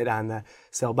stain it on the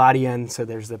cell body end. So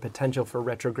there's the potential for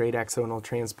retrograde axonal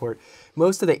transport.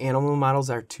 Most of the animal models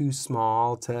are too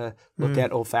small to look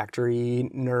at olfactory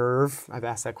nerve. I've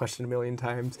asked that question a million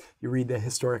times. You read the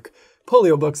historic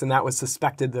polio books, and that was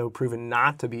suspected, though proven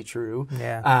not to be true.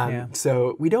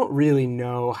 So we don't really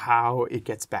know how it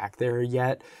gets back there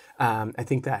yet. I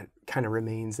think that kind of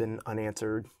remains an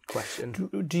unanswered question.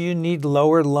 Do you need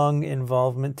lower lung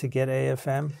involvement to get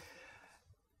AFM?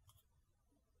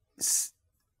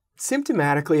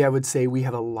 Symptomatically, I would say we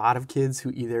have a lot of kids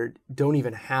who either don't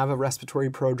even have a respiratory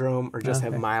prodrome or just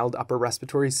have mild upper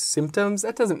respiratory symptoms.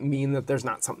 That doesn't mean that there's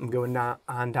not something going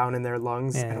on down in their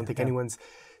lungs. I don't think anyone's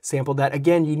sampled that.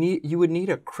 Again, you would need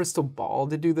a crystal ball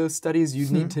to do those studies.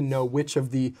 You'd need to know which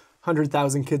of the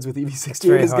 100,000 kids with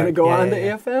EV68 is going to go on to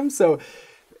AFM. So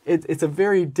it's a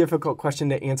very difficult question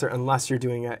to answer unless you're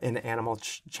doing an animal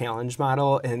challenge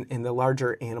model, and the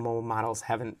larger animal models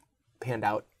haven't panned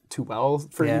out too well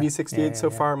for EV68 so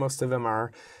far. Most of them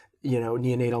are,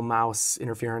 neonatal mouse,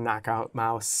 interferon knockout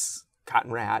mouse,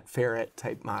 cotton rat, ferret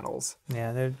type models.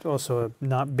 Yeah, there's also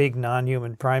a big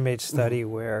non-human primate study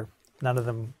where none of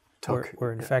them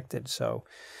were infected. So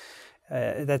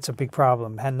that's a big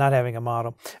problem, not having a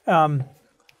model.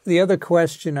 The other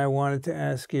question I wanted to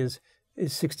ask is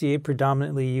 68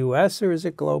 predominantly U.S. or is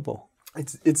it global?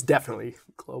 It's definitely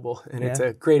global, and it's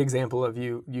a great example of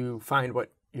you find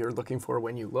what you're looking for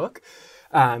when you look.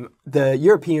 The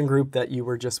European group that you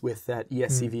were just with, that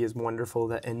ESCV is wonderful,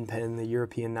 the NPEN, the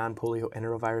European Non-Polio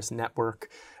Enterovirus Network,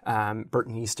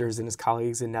 Burton Easters and his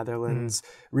colleagues in Netherlands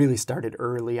really started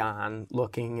early on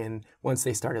looking, and once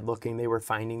they started looking, they were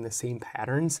finding the same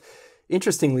patterns.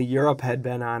 Interestingly, Europe had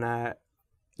been on a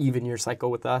even year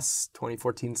cycle with us,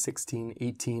 2014, 16,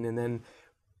 18, and then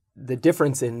the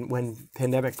difference in when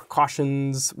pandemic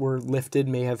precautions were lifted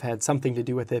may have had something to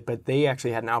do with it, but they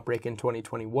actually had an outbreak in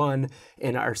 2021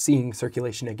 and are seeing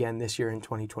circulation again this year in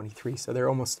 2023. So they're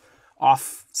almost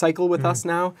off cycle with us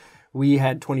now. We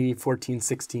had 2014,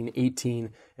 16, 18,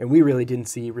 and we really didn't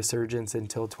see resurgence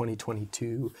until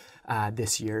 2022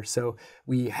 this year. So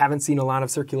we haven't seen a lot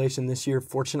of circulation this year.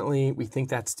 Fortunately, we think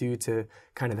that's due to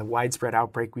kind of the widespread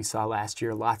outbreak we saw last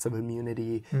year, lots of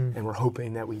immunity, and we're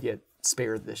hoping that we get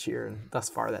spared this year, and thus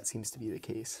far that seems to be the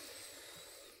case.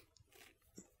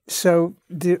 So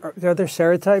are there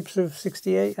serotypes of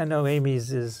 68? I know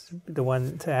Amy's is the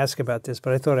one to ask about this,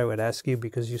 but I thought I would ask you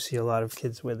because you see a lot of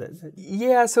kids with it.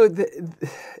 Yeah, so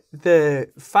the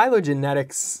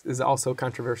phylogenetics is also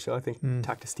controversial. I think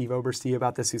talk to Steve Oberste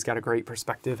about this, who's got a great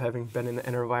perspective, having been in the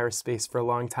enterovirus space for a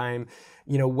long time.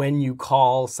 You know, when you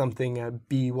call something a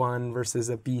B1 versus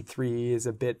a B3 is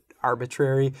a bit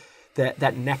arbitrary.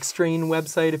 That Next Strain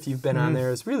website, if you've been on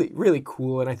there, is really, really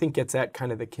cool, and I think gets at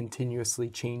kind of the continuously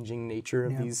changing nature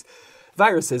of these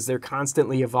viruses. They're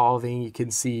constantly evolving. You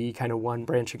can see kind of one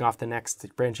branching off the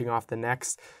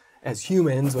next. As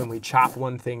humans, when we chop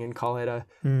one thing and call it a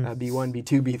B1,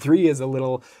 B2, B3 is a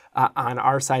little on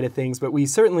our side of things, but we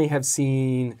certainly have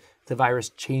seen the virus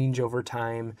change over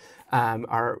time.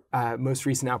 Our most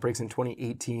recent outbreaks in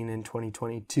 2018 and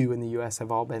 2022 in the U.S. have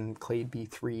all been clade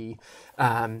B3.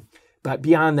 But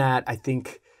beyond that, I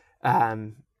think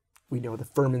we know the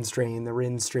Furman strain, the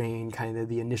Rin strain, kind of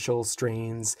the initial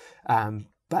strains.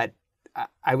 But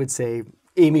I would say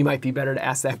Amy might be better to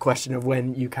ask that question of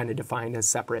when you kind of define a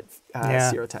separate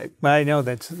serotype. Well, I know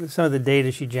that some of the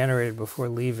data she generated before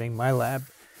leaving my lab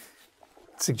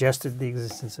suggested the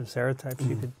existence of serotypes.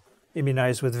 You could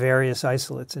immunize with various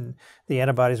isolates, and the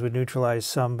antibodies would neutralize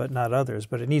some but not others,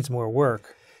 but it needs more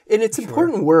work. And it's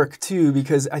important work, too,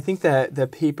 because I think that the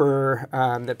paper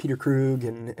that Peter Krug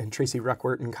and Tracy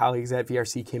Ruckwert and colleagues at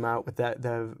VRC came out with,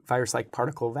 the virus-like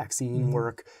particle vaccine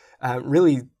work,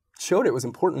 really showed it was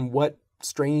important what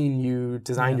strain you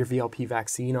designed your VLP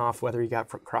vaccine off, whether you got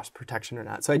cross-protection or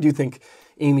not. So I do think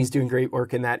Amy's doing great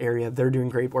work in that area. They're doing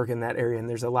great work in that area, and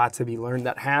there's a lot to be learned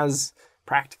that has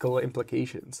practical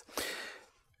implications.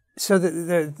 So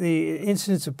the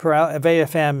incidence of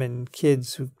AFM in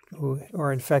kids who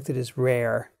are infected is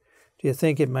rare. Do you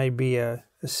think it might be a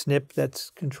SNP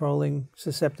that's controlling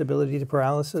susceptibility to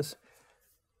paralysis?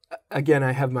 Again,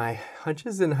 I have my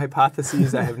hunches and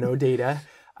hypotheses. I have no data.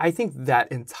 I think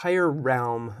that entire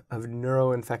realm of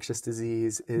neuroinfectious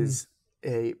disease is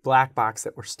a black box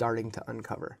that we're starting to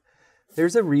uncover.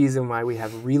 There's a reason why we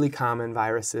have really common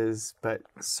viruses, but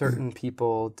certain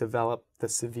people develop the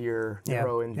severe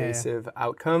neuroinvasive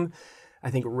outcome. I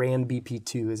think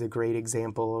RAN-BP2 is a great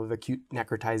example of acute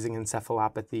necrotizing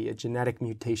encephalopathy, a genetic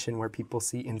mutation where people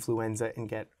see influenza and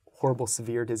get horrible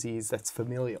severe disease that's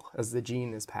familial as the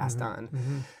gene is passed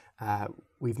on.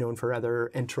 We've known for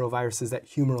other enteroviruses that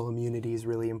humoral immunity is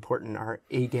really important. Our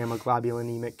A-gamma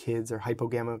globulonemic kids or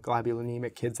hypogamma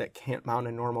globulonemic kids that can't mount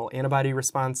a normal antibody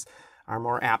response are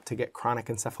more apt to get chronic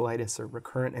encephalitis or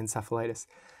recurrent encephalitis.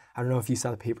 I don't know if you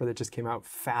saw the paper that just came out,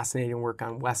 fascinating work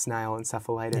on West Nile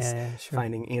encephalitis,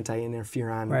 finding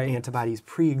anti-interferon antibodies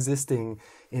pre-existing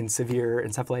in severe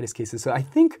encephalitis cases. So I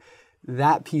think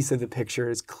that piece of the picture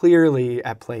is clearly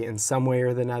at play in some way or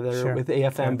another with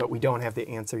AFM, but we don't have the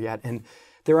answer yet. And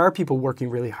there are people working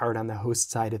really hard on the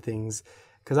host side of things,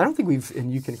 because I don't think we've,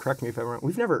 and you can correct me if I'm wrong,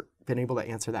 we've never been able to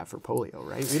answer that for polio,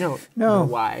 right? We don't know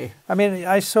why. I mean,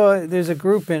 I saw there's a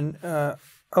group in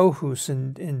Aarhus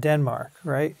in Denmark,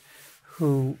 right,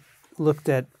 who looked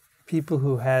at people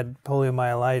who had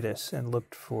poliomyelitis and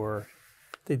looked for,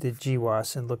 they did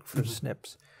GWAS and looked for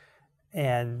SNPs.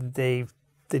 And they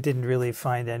didn't really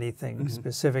find anything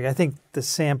specific. I think the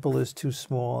sample is too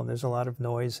small and there's a lot of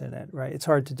noise in it, right? It's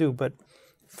hard to do, but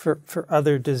for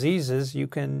other diseases, you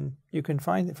can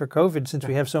find it. For COVID, since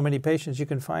we have so many patients, you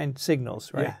can find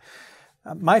signals, right?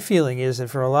 My feeling is that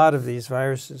for a lot of these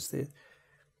viruses,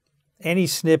 any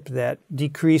SNP that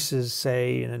decreases,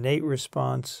 say, an innate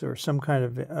response or some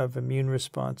kind of immune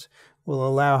response will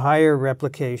allow higher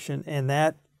replication, and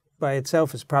that by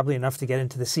itself is probably enough to get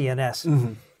into the CNS.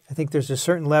 Mm-hmm. I think there's a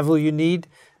certain level you need,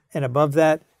 and above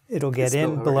that, it'll get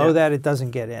in. Below that, it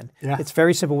doesn't get in. Yeah. It's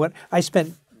very simple. I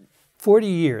spent 40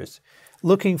 years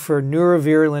looking for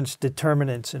neurovirulence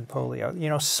determinants in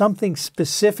polio, something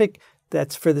specific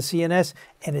that's for the CNS,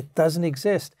 and it doesn't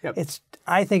exist. Yep.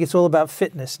 I think it's all about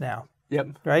fitness now.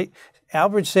 Yep. Right?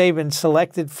 Albert Sabin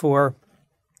selected for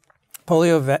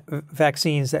polio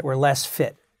vaccines that were less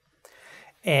fit.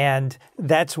 And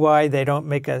that's why they don't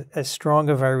make as strong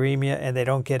a viremia and they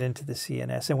don't get into the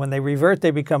CNS. And when they revert,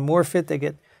 they become more fit.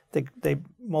 They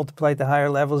multiply at the higher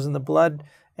levels in the blood,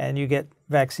 and you get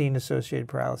vaccine-associated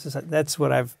paralysis. That's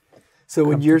what I've So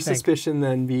would come your to think. suspicion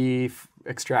then be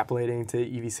extrapolating to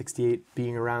EV68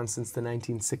 being around since the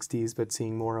 1960s, but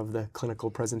seeing more of the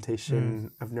clinical presentation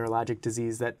of neurologic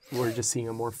disease, that we're just seeing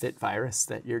a more fit virus,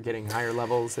 that you're getting higher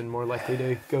levels and more likely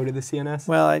to go to the CNS?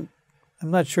 Well, I'm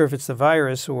not sure if it's the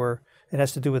virus or it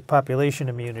has to do with population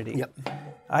immunity. Yep.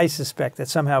 I suspect that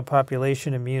somehow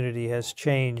population immunity has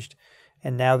changed,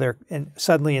 and now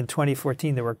suddenly in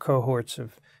 2014 there were cohorts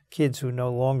of kids who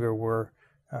no longer were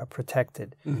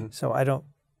protected. Mm-hmm. So I don't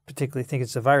particularly think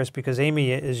it's the virus, because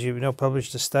Amy, as you know,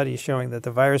 published a study showing that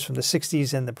the virus from the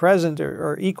 60s and the present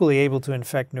are equally able to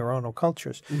infect neuronal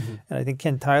cultures. Mm-hmm. And I think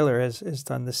Ken Tyler has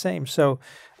done the same. So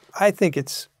I think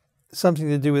it's something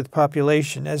to do with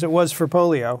population, as it was for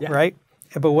polio, right?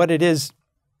 But what it is,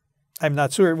 I'm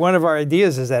not sure. One of our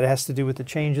ideas is that it has to do with the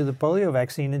change of the polio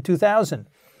vaccine in 2000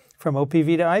 from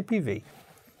OPV to IPV.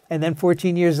 And then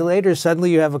 14 years later,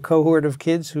 suddenly you have a cohort of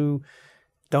kids who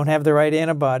don't have the right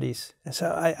antibodies. So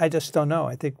I just don't know.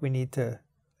 I think we need to,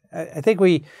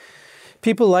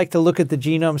 people like to look at the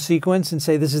genome sequence and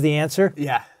say this is the answer.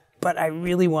 Yeah. But I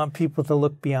really want people to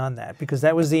look beyond that, because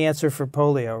that was the answer for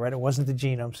polio, right? It wasn't the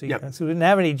genome sequence. We didn't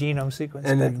have any genome sequence.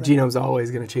 And the genome's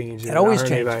always going to change. It always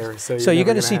changes. Virus, so you're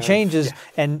going to see changes,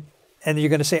 and you're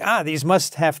going to say, these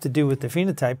must have to do with the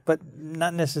phenotype, but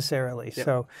not necessarily. Yep.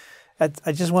 So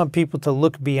I just want people to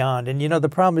look beyond. And, the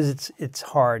problem is it's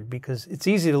hard, because it's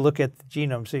easy to look at the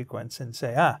genome sequence and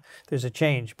say, there's a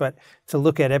change. But to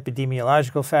look at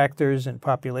epidemiological factors and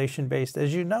population-based,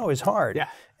 as you know, is hard. Yeah,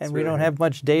 and we don't have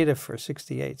much data for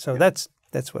 68. So that's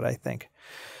what I think.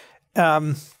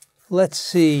 Let's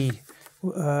see.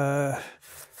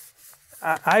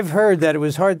 I've heard that it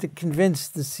was hard to convince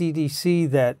the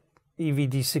CDC that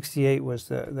EVD68 was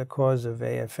the cause of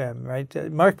AFM,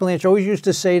 right? Mark Blanche always used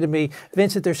to say to me,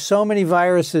 Vincent, there's so many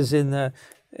viruses in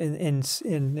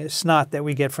snot that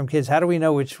we get from kids. How do we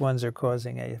know which ones are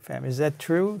causing AFM? Is that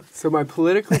true? So my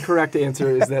politically correct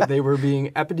answer is that they were being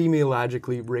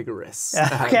epidemiologically rigorous.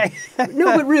 Okay.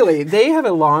 No, but really, they have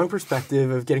a long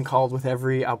perspective of getting called with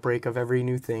every outbreak of every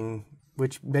new thing,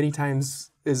 which many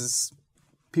times is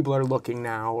people are looking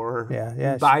now, or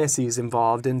biases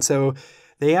involved. And so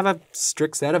they have a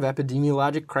strict set of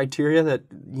epidemiologic criteria that,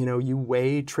 you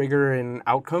weigh trigger and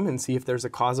outcome and see if there's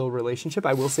a causal relationship.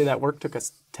 I will say that work took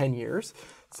us 10 years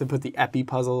to put the epi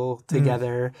puzzle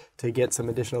together, to get some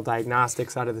additional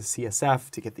diagnostics out of the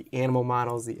CSF, to get the animal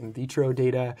models, the in vitro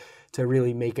data, to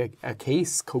really make a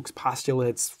case, coax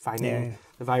postulates, finding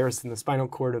the virus in the spinal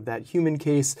cord of that human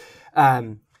case.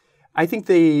 I think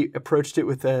they approached it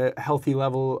with a healthy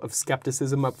level of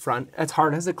skepticism up front. It's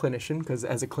hard as a clinician, because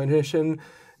as a clinician,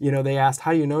 they asked,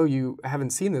 how do you know you haven't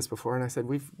seen this before? And I said,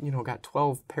 we've, got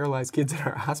 12 paralyzed kids in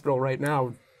our hospital right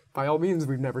now. By all means,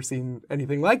 we've never seen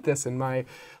anything like this in my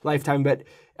lifetime. But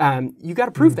you got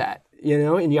to prove that,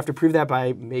 and you have to prove that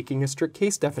by making a strict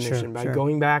case definition, by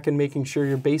going back and making sure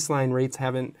your baseline rates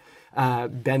haven't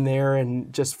been there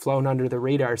and just flown under the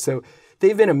radar. So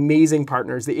they've been amazing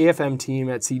partners. The AFM team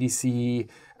at CDC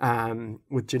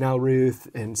with Janelle Ruth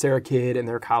and Sarah Kidd and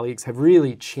their colleagues have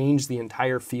really changed the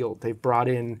entire field. They've brought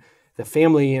in the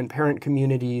family and parent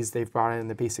communities. They've brought in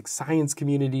the basic science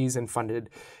communities and funded,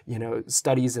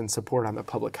 studies and support on the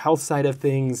public health side of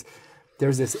things.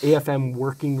 There's this AFM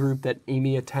working group that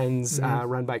Amy attends,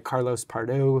 run by Carlos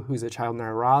Pardo, who's a child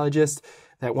neurologist,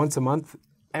 that once a month,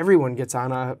 everyone gets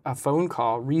on a phone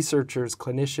call, researchers,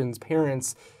 clinicians,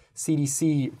 parents,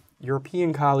 CDC,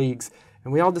 European colleagues,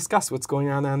 and we all discuss what's going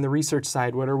on the research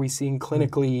side. What are we seeing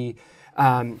clinically?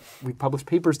 We published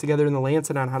papers together in the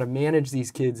Lancet on how to manage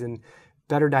these kids and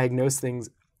better diagnose things.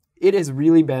 It has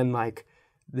really been like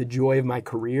the joy of my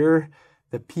career,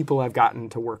 the people I've gotten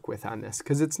to work with on this,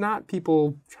 because it's not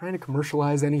people trying to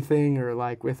commercialize anything or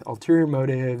like with ulterior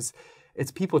motives. It's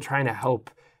people trying to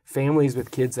help families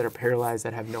with kids that are paralyzed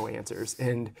that have no answers.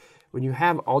 And when you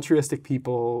have altruistic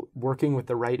people working with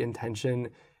the right intention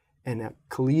and a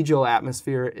collegial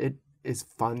atmosphere, it is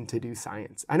fun to do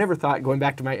science. I never thought, going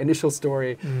back to my initial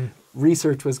story,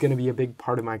 research was going to be a big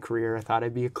part of my career. I thought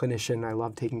I'd be a clinician. I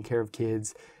love taking care of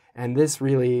kids. And this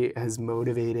really has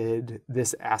motivated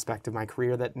this aspect of my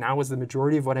career that now is the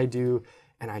majority of what I do,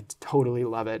 and I totally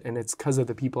love it. And it's because of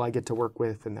the people I get to work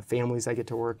with and the families I get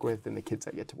to work with and the kids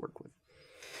I get to work with.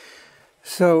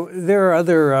 So there are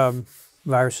other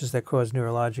viruses that cause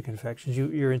neurologic infections.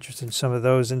 You're interested in some of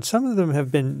those, and some of them have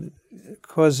been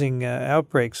causing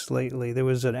outbreaks lately. There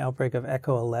was an outbreak of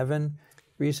Echo 11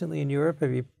 recently in Europe.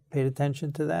 Have you paid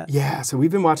attention to that? Yeah, so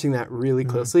we've been watching that really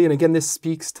closely. And again, this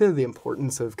speaks to the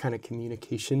importance of kind of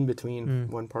communication between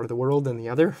one part of the world and the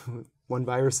other. One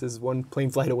virus is one plane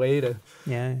flight away to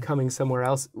coming somewhere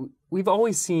else. We've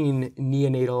always seen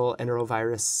neonatal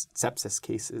enterovirus sepsis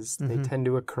cases. They tend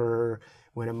to occur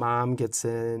when a mom gets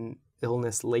an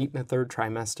illness late in the third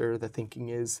trimester. The thinking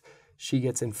is she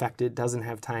gets infected, doesn't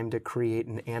have time to create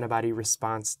an antibody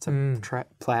response to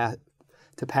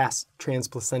pass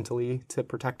transplacentally to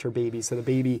protect her baby. So the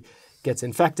baby gets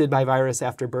infected by virus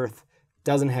after birth,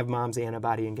 doesn't have mom's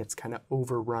antibody, and gets kind of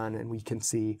overrun. And we can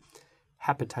see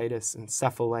hepatitis,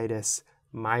 encephalitis,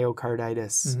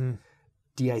 myocarditis,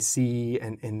 DIC,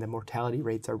 and the mortality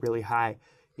rates are really high.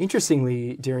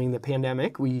 Interestingly, during the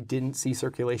pandemic, we didn't see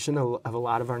circulation of a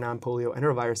lot of our non-polio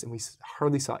enterovirus, and we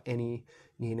hardly saw any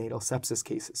neonatal sepsis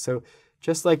cases. So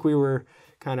just like we were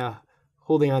kind of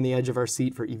holding on the edge of our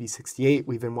seat for EV68,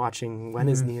 we've been watching when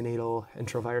is neonatal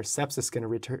enterovirus sepsis going to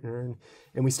return.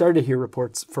 And we started to hear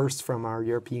reports first from our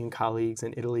European colleagues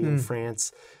in Italy and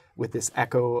France with this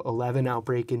Echo 11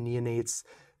 outbreak in neonates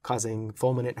causing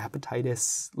fulminant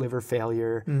hepatitis, liver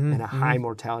failure, and a high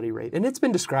mortality rate. And it's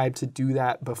been described to do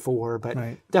that before, but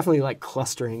definitely like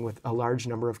clustering with a large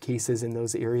number of cases in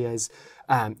those areas.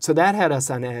 So that had us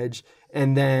on edge.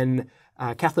 And then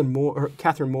Catherine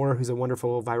Moore, who's a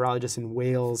wonderful virologist in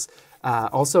Wales,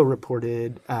 also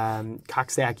reported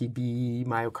Coxsackie B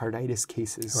myocarditis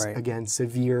cases. Again,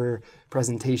 severe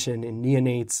presentation in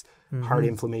neonates, heart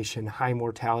inflammation, high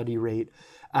mortality rate.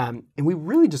 And we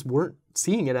really just weren't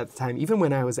seeing it at the time, even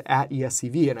when I was at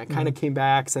ESCV. And I kind of came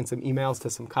back, sent some emails to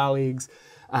some colleagues.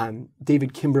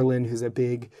 David Kimberlin, who's a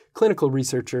big clinical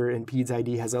researcher in PEDS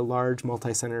ID, has a large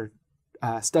multi-center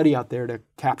study out there to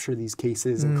capture these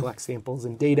cases and collect samples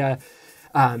and data.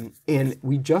 And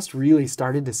we just really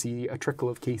started to see a trickle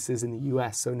of cases in the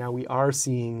U.S. So now we are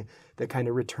seeing the kind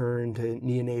of return to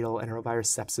neonatal enterovirus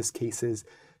sepsis cases.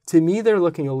 To me, they're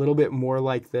looking a little bit more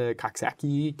like the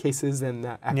Coxsackie cases than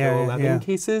the Echo 11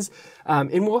 cases.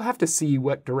 And we'll have to see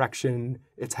what direction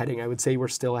it's heading. I would say we're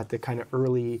still at the kind of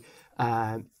early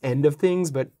end of things,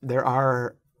 but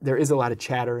there is a lot of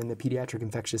chatter in the pediatric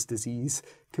infectious disease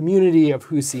community of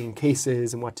who's seeing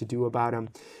cases and what to do about them.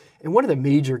 And one of the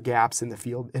major gaps in the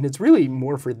field, and it's really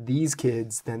more for these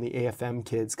kids than the AFM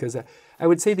kids, because I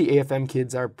would say the AFM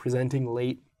kids are presenting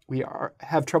late. We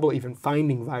have trouble even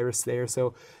finding virus there.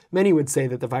 So many would say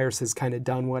that the virus has kind of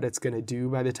done what it's going to do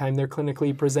by the time they're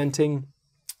clinically presenting,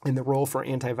 and the role for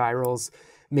antivirals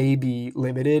may be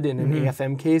limited in an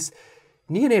AFM case.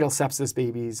 Neonatal sepsis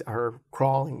babies are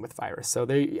crawling with virus. So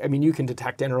you can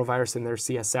detect enterovirus in their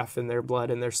CSF, in their blood,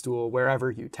 in their stool,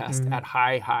 wherever you test at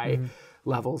high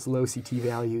levels, low CT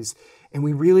values. And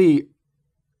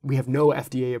we have no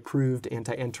FDA-approved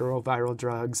anti-enteroviral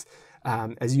drugs.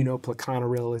 As you know,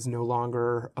 pleconazole is no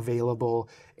longer available.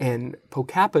 And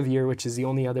pocapavir, which is the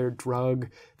only other drug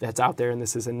that's out there, and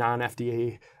this is a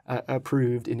non-FDA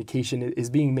approved indication,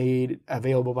 is being made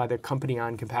available by the company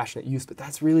on compassionate use. But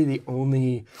that's really the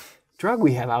only drug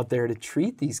we have out there to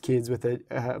treat these kids with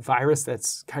a virus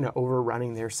that's kind of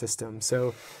overrunning their system.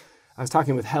 So I was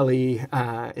talking with Helly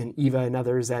and Eva and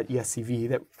others at ESCV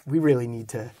that we really need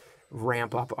to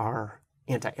ramp up our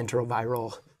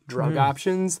anti-enteroviral drug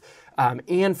options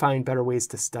and find better ways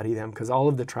to study them, because all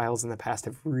of the trials in the past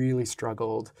have really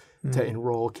struggled to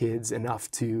enroll kids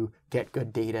enough to get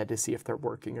good data to see if they're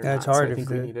working or not. It's hard. So I think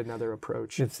we need another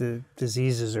approach. If the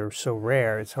diseases are so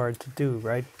rare, it's hard to do,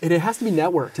 right? And it has to be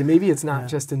networked. And maybe it's not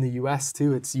just in the U.S.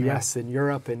 too. It's U.S. and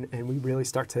Europe. And we really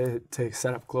start to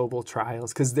set up global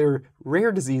trials, because they're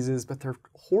rare diseases, but they're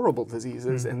horrible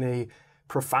diseases. And they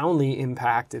profoundly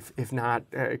impact, if not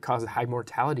cause high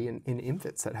mortality in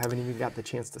infants that haven't even got the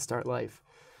chance to start life.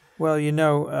 Well, you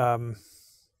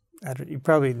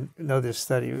probably know this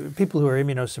study. People who are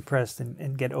immunosuppressed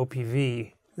and get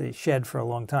OPV, they shed for a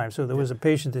long time. So there was a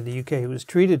patient in the UK who was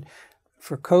treated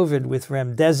for COVID with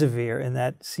remdesivir, and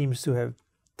that seems to have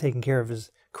taken care of his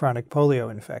chronic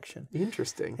polio infection.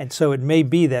 Interesting. And so it may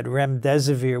be that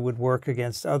remdesivir would work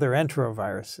against other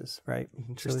enteroviruses, right?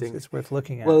 Interesting. So it's worth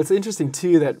looking at. Well, it's interesting,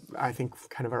 too, that I think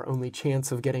kind of our only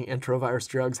chance of getting enterovirus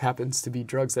drugs happens to be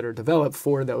drugs that are developed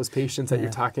for those patients that you're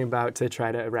talking about to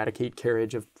try to eradicate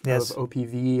carriage of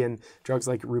OPV, and drugs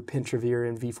like rupintravir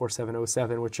and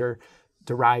V4707, which are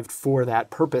derived for that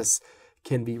purpose,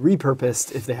 can be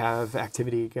repurposed if they have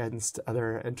activity against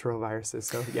other enteroviruses.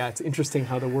 So yeah, it's interesting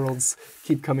how the worlds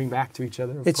keep coming back to each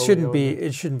other. It shouldn't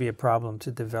be a problem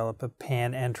to develop a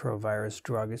pan-enterovirus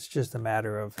drug. It's just a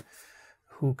matter of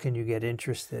who can you get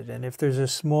interested. And if there's a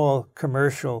small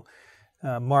commercial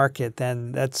market,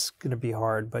 then that's going to be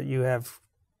hard. But you have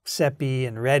CEPI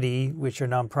and READY, which are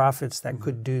nonprofits that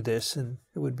could do this, and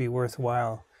it would be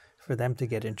worthwhile for them to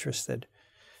get interested.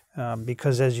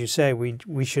 Because, as you say,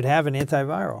 we should have an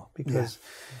antiviral, because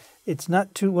it's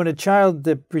not too, when a child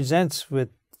that presents with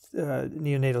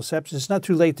neonatal sepsis, it's not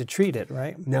too late to treat it,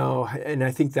 right? No, and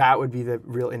I think that would be the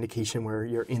real indication where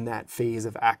you're in that phase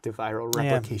of active viral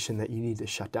replication that you need to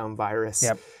shut down virus.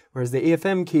 Yep. Whereas the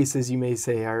AFM cases, you may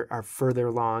say, are further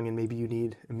along, and maybe you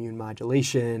need immune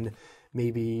modulation,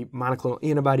 maybe monoclonal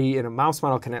antibody in a mouse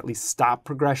model can at least stop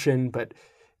progression, but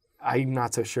I'm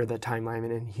not so sure that timeline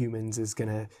in humans is going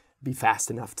to be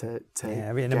fast enough to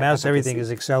I mean, in a mouse, everything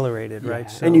is accelerated, right?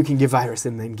 So, and you can give virus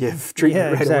and then give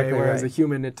treatment right away, whereas a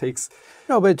human, it takes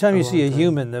by the time you see a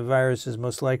human, the virus is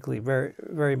most likely very,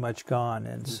 very much gone,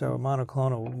 and so a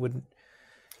monoclonal wouldn't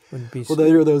be... Well,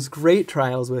 there are those great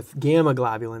trials with gamma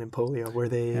globulin in polio where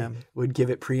they would give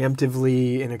it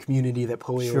preemptively in a community that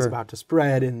polio was about to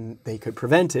spread, and they could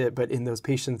prevent it. But in those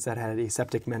patients that had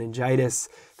aseptic meningitis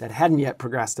that hadn't yet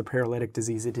progressed to paralytic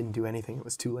disease, it didn't do anything. It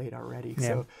was too late already. Yeah.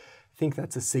 So I think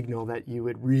that's a signal that you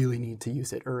would really need to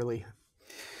use it early.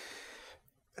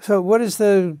 So what is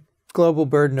the global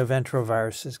burden of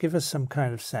enteroviruses? Give us some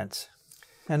kind of sense.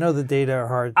 I know the data are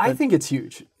hard. I think it's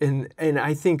huge. And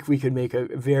I think we could make a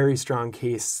very strong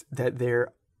case that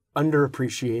they're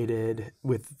underappreciated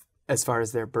as far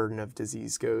as their burden of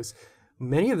disease goes.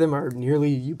 Many of them are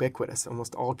nearly ubiquitous.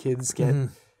 Almost all kids get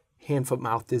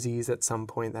hand-foot-mouth disease at some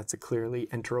point. That's a clearly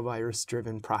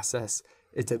enterovirus-driven process.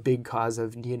 It's a big cause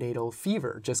of neonatal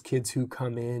fever, just kids who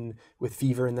come in with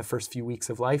fever in the first few weeks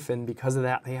of life. And because of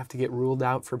that, they have to get ruled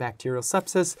out for bacterial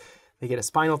sepsis. They get a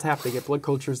spinal tap, they get blood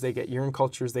cultures, they get urine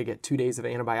cultures, they get 2 days of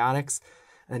antibiotics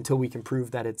until we can prove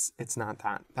that it's not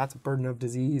that. That's a burden of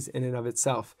disease in and of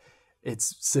itself.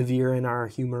 It's severe in our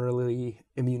humorally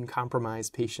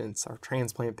immune-compromised patients, our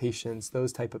transplant patients,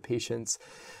 those type of patients.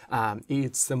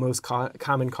 It's the most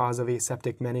common cause of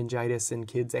aseptic meningitis in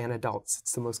kids and adults.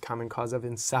 It's the most common cause of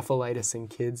encephalitis in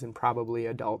kids and probably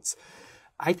adults.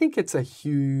 I think it's a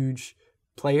huge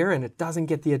player, and it doesn't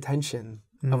get the attention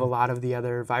of a lot of the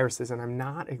other viruses, and I'm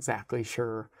not exactly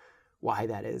sure why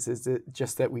that is. Is it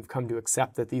just that we've come to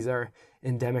accept that these are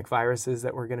endemic viruses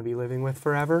that we're going to be living with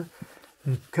forever?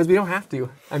 Because we don't have to.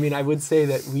 I mean, I would say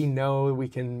that we know we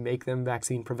can make them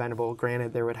vaccine preventable.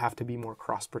 Granted, there would have to be more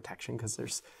cross-protection because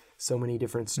there's so many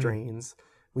different strains.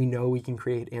 We know we can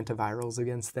create antivirals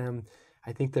against them.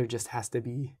 I think there just has to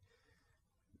be,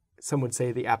 some would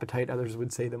say the appetite, others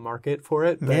would say the market for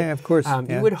it. But, of course.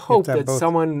 You would hope that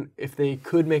someone, if they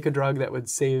could make a drug that would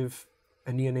save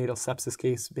a neonatal sepsis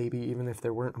case, maybe even if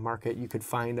there weren't a market, you could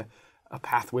find a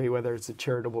pathway, whether it's a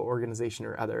charitable organization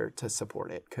or other, to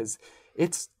support it. Because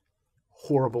it's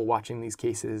horrible watching these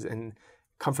cases and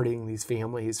comforting these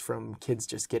families from kids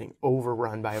just getting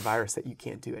overrun by a virus that you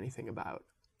can't do anything about.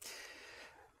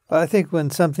 Well, I think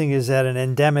when something is at an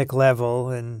endemic level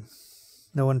and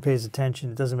no one pays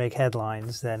attention, it doesn't make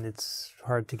headlines, then it's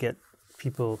hard to get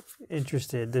people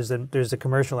interested. There's a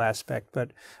commercial aspect,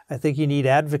 but I think you need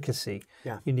advocacy.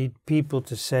 Yeah. You need people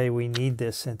to say we need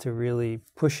this and to really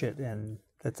push it, and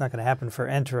that's not going to happen for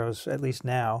enteros, at least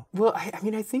now. Well, I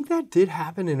mean, I think that did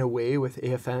happen in a way with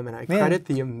AFM, and I credit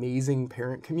the amazing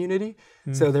parent community.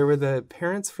 So there were the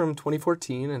parents from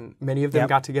 2014, and many of them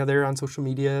got together on social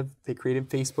media. They created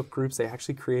Facebook groups. They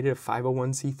actually created a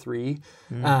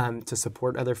 501c3 to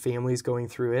support other families going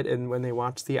through it. And when they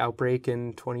watched the outbreak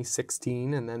in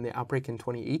 2016 and then the outbreak in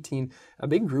 2018, a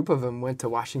big group of them went to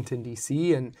Washington,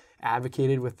 D.C. and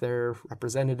advocated with their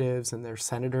representatives and their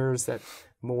senators that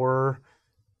more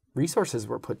resources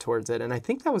were put towards it. And I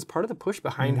think that was part of the push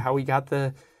behind how we got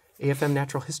the AFM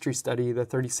natural history study, the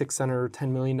 36-center,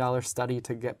 $10 million study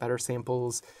to get better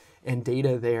samples and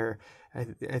data there.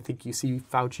 I think you see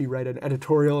Fauci write an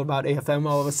editorial about AFM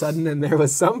all of a sudden, and there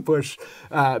was some push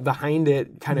behind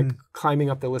it, kind of climbing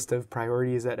up the list of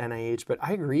priorities at NIH. But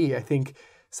I agree. I think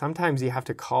sometimes you have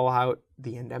to call out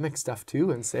the endemic stuff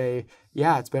too and say,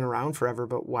 yeah, it's been around forever,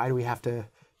 but why do we have to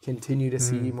continue to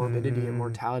see morbidity and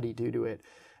mortality due to it.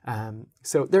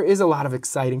 So there is a lot of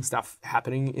exciting stuff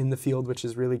happening in the field, which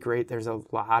is really great. There's a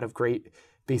lot of great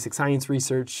basic science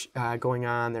research going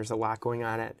on. There's a lot going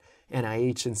on at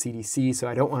NIH and CDC, so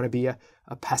I don't want to be a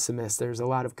pessimist. There's a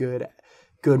lot of good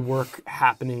work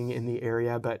happening in the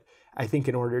area, but I think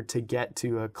in order to get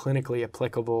to a clinically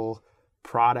applicable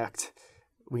product,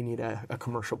 we need a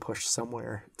commercial push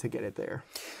somewhere to get it there.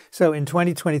 So in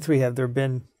 2023, have there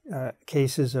been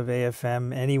cases of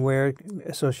AFM anywhere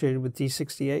associated with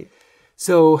D68?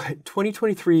 So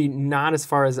 2023, not as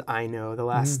far as I know. The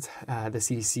last, the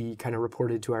CDC kind of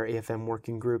reported to our AFM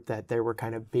working group that there were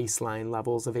kind of baseline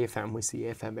levels of AFM. We see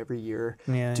AFM every year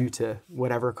due to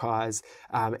whatever cause,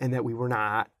 and that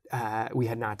we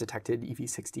had not detected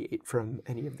EV68 from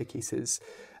any of the cases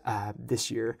this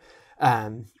year.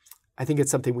 I think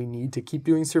it's something we need to keep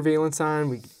doing surveillance on.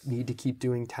 We need to keep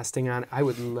doing testing on. I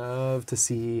would love to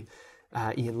see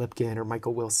Ian Lipkin or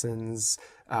Michael Wilson's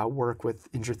work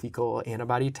with intrathecal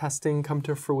antibody testing come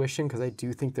to fruition, because I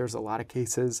do think there's a lot of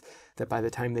cases that by the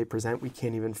time they present, we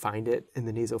can't even find it in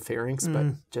the nasopharynx.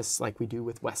 But just like we do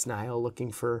with West Nile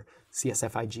looking for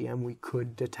CSF IgM, we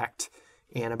could detect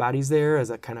antibodies there as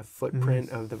a kind of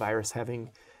footprint of the virus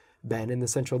having been in the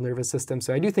central nervous system.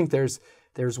 So I do think there's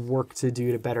work to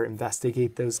do to better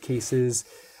investigate those cases.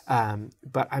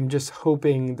 But I'm just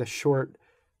hoping the short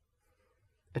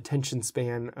attention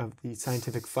span of the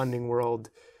scientific funding world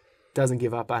doesn't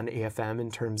give up on AFM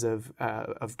in terms of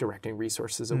directing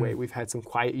resources away. We've had some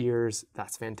quiet years.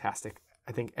 That's fantastic.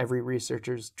 I think every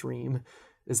researcher's dream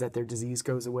is that their disease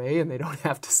goes away and they don't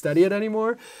have to study it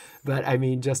anymore. But I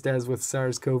mean, just as with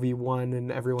SARS-CoV-1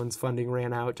 and everyone's funding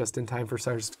ran out just in time for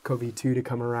SARS-CoV-2 to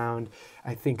come around,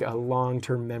 I think a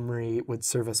long-term memory would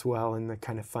serve us well in the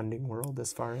kind of funding world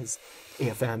as far as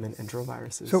AFM and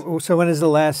enteroviruses. So when is the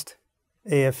last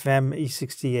AFM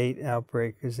E68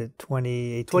 outbreak? Is it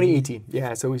 2018? 2018,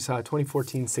 yeah. So we saw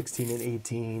 2014, 16, and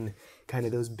 18, kind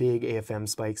of those big AFM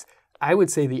spikes. I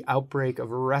would say the outbreak of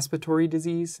respiratory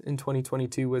disease in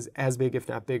 2022 was as big, if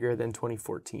not bigger, than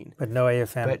 2014. But no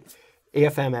AFM. But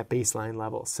AFM at baseline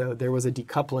levels. So there was a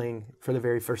decoupling for the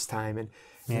very first time. And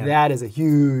that is a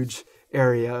huge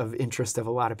area of interest of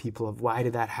a lot of people of why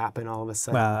did that happen all of a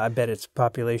sudden? Well, I bet it's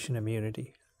population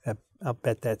immunity. I'll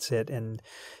bet that's it. And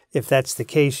if that's the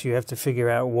case, you have to figure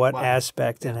out what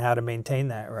aspect and how to maintain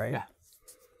that, right? Yeah.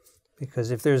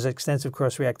 Because if there's extensive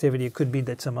cross-reactivity, it could be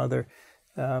that some other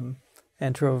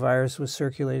enterovirus was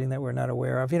circulating that we're not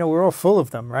aware of. You know, we're all full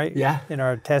of them, right? Yeah. In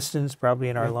our intestines, probably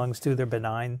in our lungs too. They're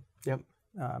benign. Yep.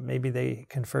 Maybe they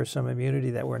confer some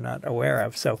immunity that we're not aware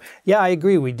of. So, yeah, I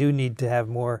agree. We do need to have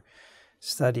more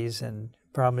studies. And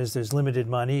the problem is there's limited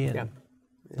money and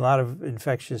a lot of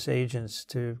infectious agents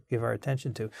to give our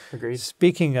attention to. Agreed.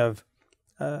 Speaking of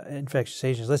infectious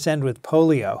agents, let's end with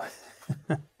polio.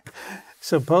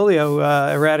 So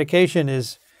polio eradication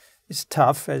is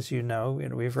tough, as you know.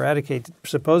 We've eradicated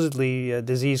supposedly a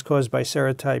disease caused by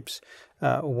serotypes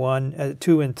 1,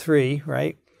 2, and 3,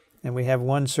 right? And we have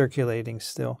one circulating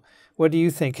still. What do you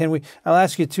think? I'll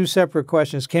ask you two separate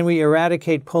questions. Can we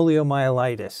eradicate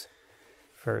poliomyelitis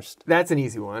first? That's an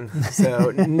easy one.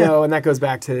 So no, and that goes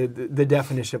back to the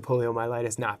definition of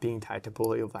poliomyelitis not being tied to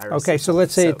poliovirus. Okay, so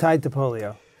let's say it's tied to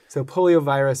polio. So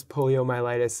poliovirus,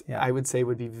 poliomyelitis, I would say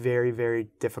would be very, very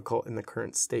difficult in the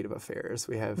current state of affairs.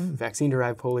 We have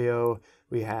vaccine-derived polio.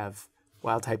 We have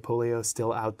wild-type polio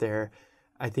still out there.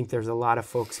 I think there's a lot of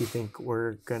folks who think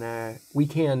we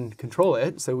can control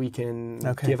it, so we can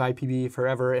give IPV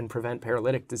forever and prevent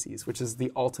paralytic disease, which is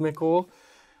the ultimate goal.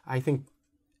 I think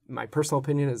my personal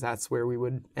opinion is that's where we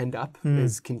would end up,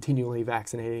 is continually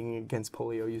vaccinating against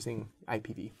polio using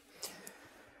IPV.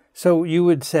 So you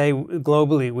would say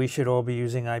globally we should all be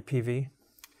using IPV?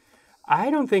 I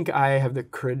don't think I have the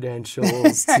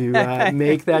credentials to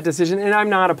make that decision. And I'm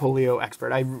not a polio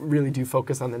expert. I really do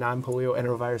focus on the non-polio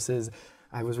enteroviruses.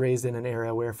 I was raised in an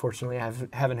era where, fortunately, I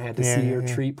haven't had to see or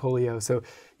treat polio. So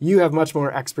you have much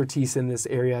more expertise in this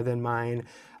area than mine.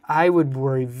 I would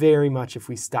worry very much if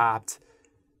we stopped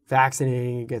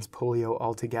vaccinating against polio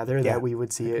altogether, that we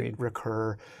would see it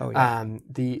recur.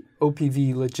 The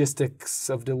OPV logistics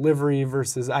of delivery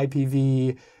versus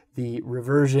IPV, the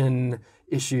reversion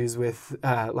issues with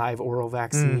live oral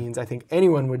vaccines. I think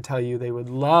anyone would tell you they would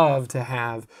love to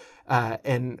have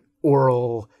an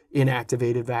oral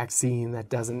inactivated vaccine that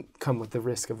doesn't come with the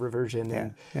risk of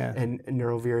reversion and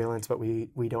neurovirulence, but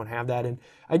we don't have that. And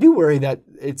I do worry that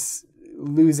it's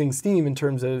losing steam in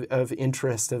terms of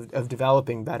interest of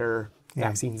developing better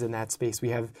vaccines in that space. We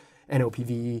have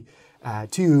NOPV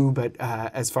too, but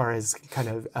as far as kind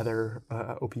of other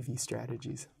OPV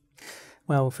strategies.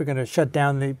 Well, if we're going to shut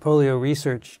down the polio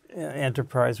research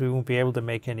enterprise, we won't be able to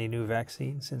make any new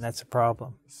vaccines, and that's a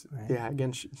problem. Right? Yeah,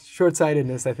 again,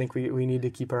 short-sightedness. I think we need to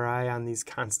keep our eye on these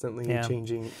constantly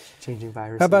changing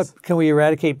viruses. How about, can we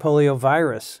eradicate polio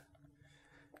virus?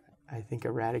 I think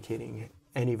eradicating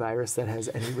any virus that has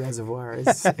any reservoir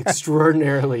is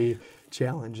extraordinarily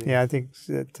challenging. Yeah, I think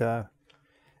that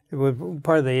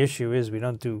part of the issue is we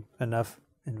don't do enough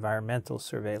environmental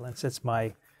surveillance. That's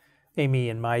Amy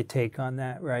and my take on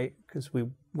that, right? Because we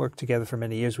worked together for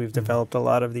many years. We've developed a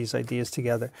lot of these ideas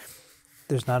together.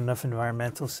 There's not enough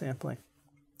environmental sampling.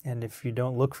 And if you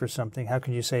don't look for something, how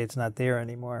can you say it's not there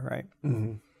anymore, right?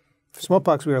 Mm-hmm. For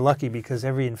smallpox, we were lucky because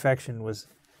every infection was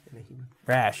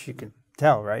rash. You could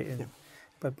tell, right? Yeah.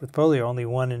 But with polio, only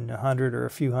 1 in 100 or a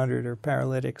few hundred are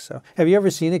paralytic. So, have you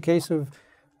ever seen a case of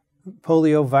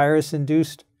polio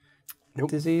virus-induced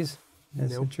disease?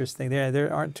 That's interesting.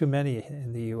 There aren't too many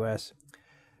in the U.S.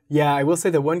 Yeah, I will say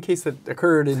that one case that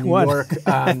occurred in New York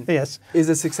yes. is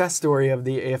a success story of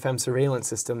the AFM surveillance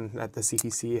system that the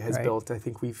CDC has built. I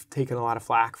think we've taken a lot of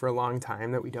flack for a long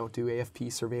time that we don't do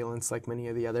AFP surveillance like many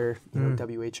of the other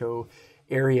WHO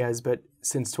areas, but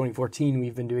since 2014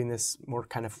 we've been doing this more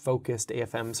kind of focused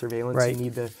AFM surveillance. Right. You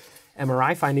need the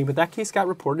MRI finding, but that case got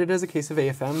reported as a case of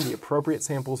AFM. The appropriate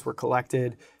samples were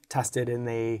collected, tested, and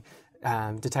they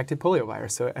detected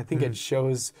poliovirus. So I think it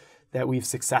shows that we've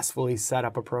successfully set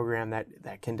up a program that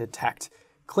can detect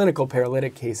clinical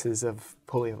paralytic cases of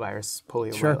poliovirus,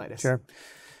 myelitis. Sure.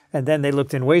 And then they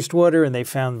looked in wastewater and they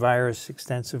found virus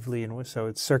extensively, and so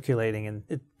it's circulating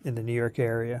in the New York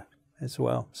area as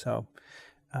well. So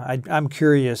I'm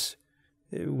curious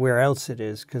where else it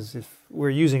is, because if we're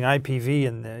using IPV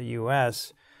in the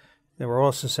U.S., then we're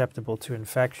all susceptible to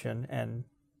infection, and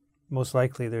most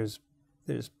likely there's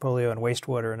polio in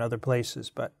wastewater in other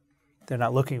places, but they're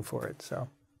not looking for it, so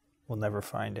we'll never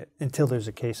find it until there's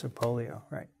a case of polio,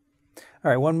 right?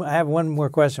 All right, I have one more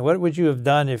question. What would you have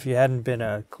done if you hadn't been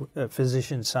a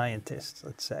physician scientist,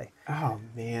 let's say? Oh,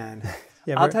 man.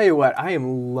 I'll tell you what, I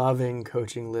am loving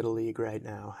coaching Little League right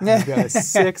now. I've got a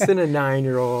 6 and a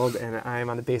 9-year-old, and I'm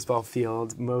on the baseball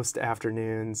field most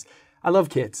afternoons. I love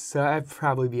kids, so I'd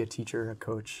probably be a teacher, a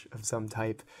coach of some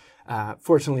type.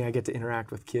 Fortunately, I get to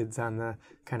interact with kids on the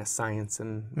kind of science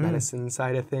and medicine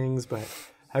side of things, but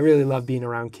I really love being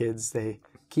around kids. They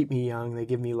keep me young, they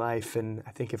give me life, and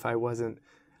I think if I wasn't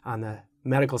on the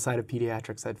medical side of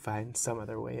pediatrics, I'd find some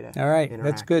other way to interact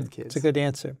that's good. with kids. That's a good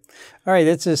answer. All right,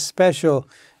 that's a special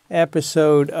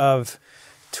episode of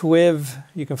TWiV.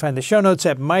 You can find the show notes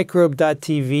at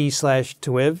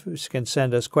microbe.tv/TWiV. You can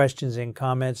send us questions and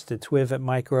comments to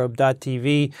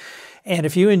twiv@microbe.tv. And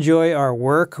if you enjoy our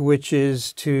work, which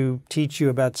is to teach you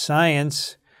about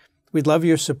science, we'd love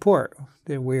your support.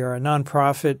 We are a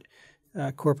nonprofit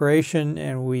corporation,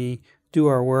 and we do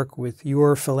our work with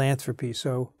your philanthropy.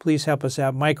 So please help us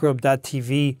out,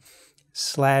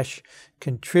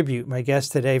 microbe.tv/contribute. My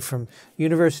guest today from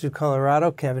University of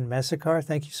Colorado, Kevin Messacar.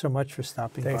 Thank you so much for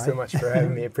stopping by. Thanks so much for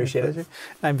having me. Appreciate it.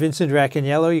 I'm Vincent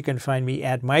Racaniello. You can find me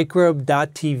at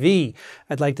microbe.tv.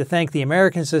 I'd like to thank the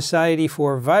American Society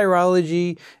for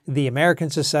Virology, the American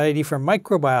Society for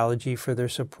Microbiology for their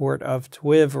support of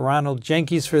TWiV, Ronald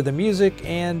Jenkins for the music,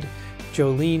 and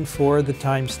Jolene for the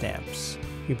timestamps.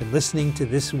 You've been listening to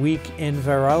This Week in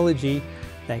Virology.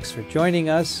 Thanks for joining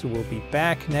us. We'll be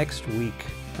back next week.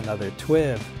 Another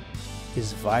TWiV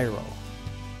is viral.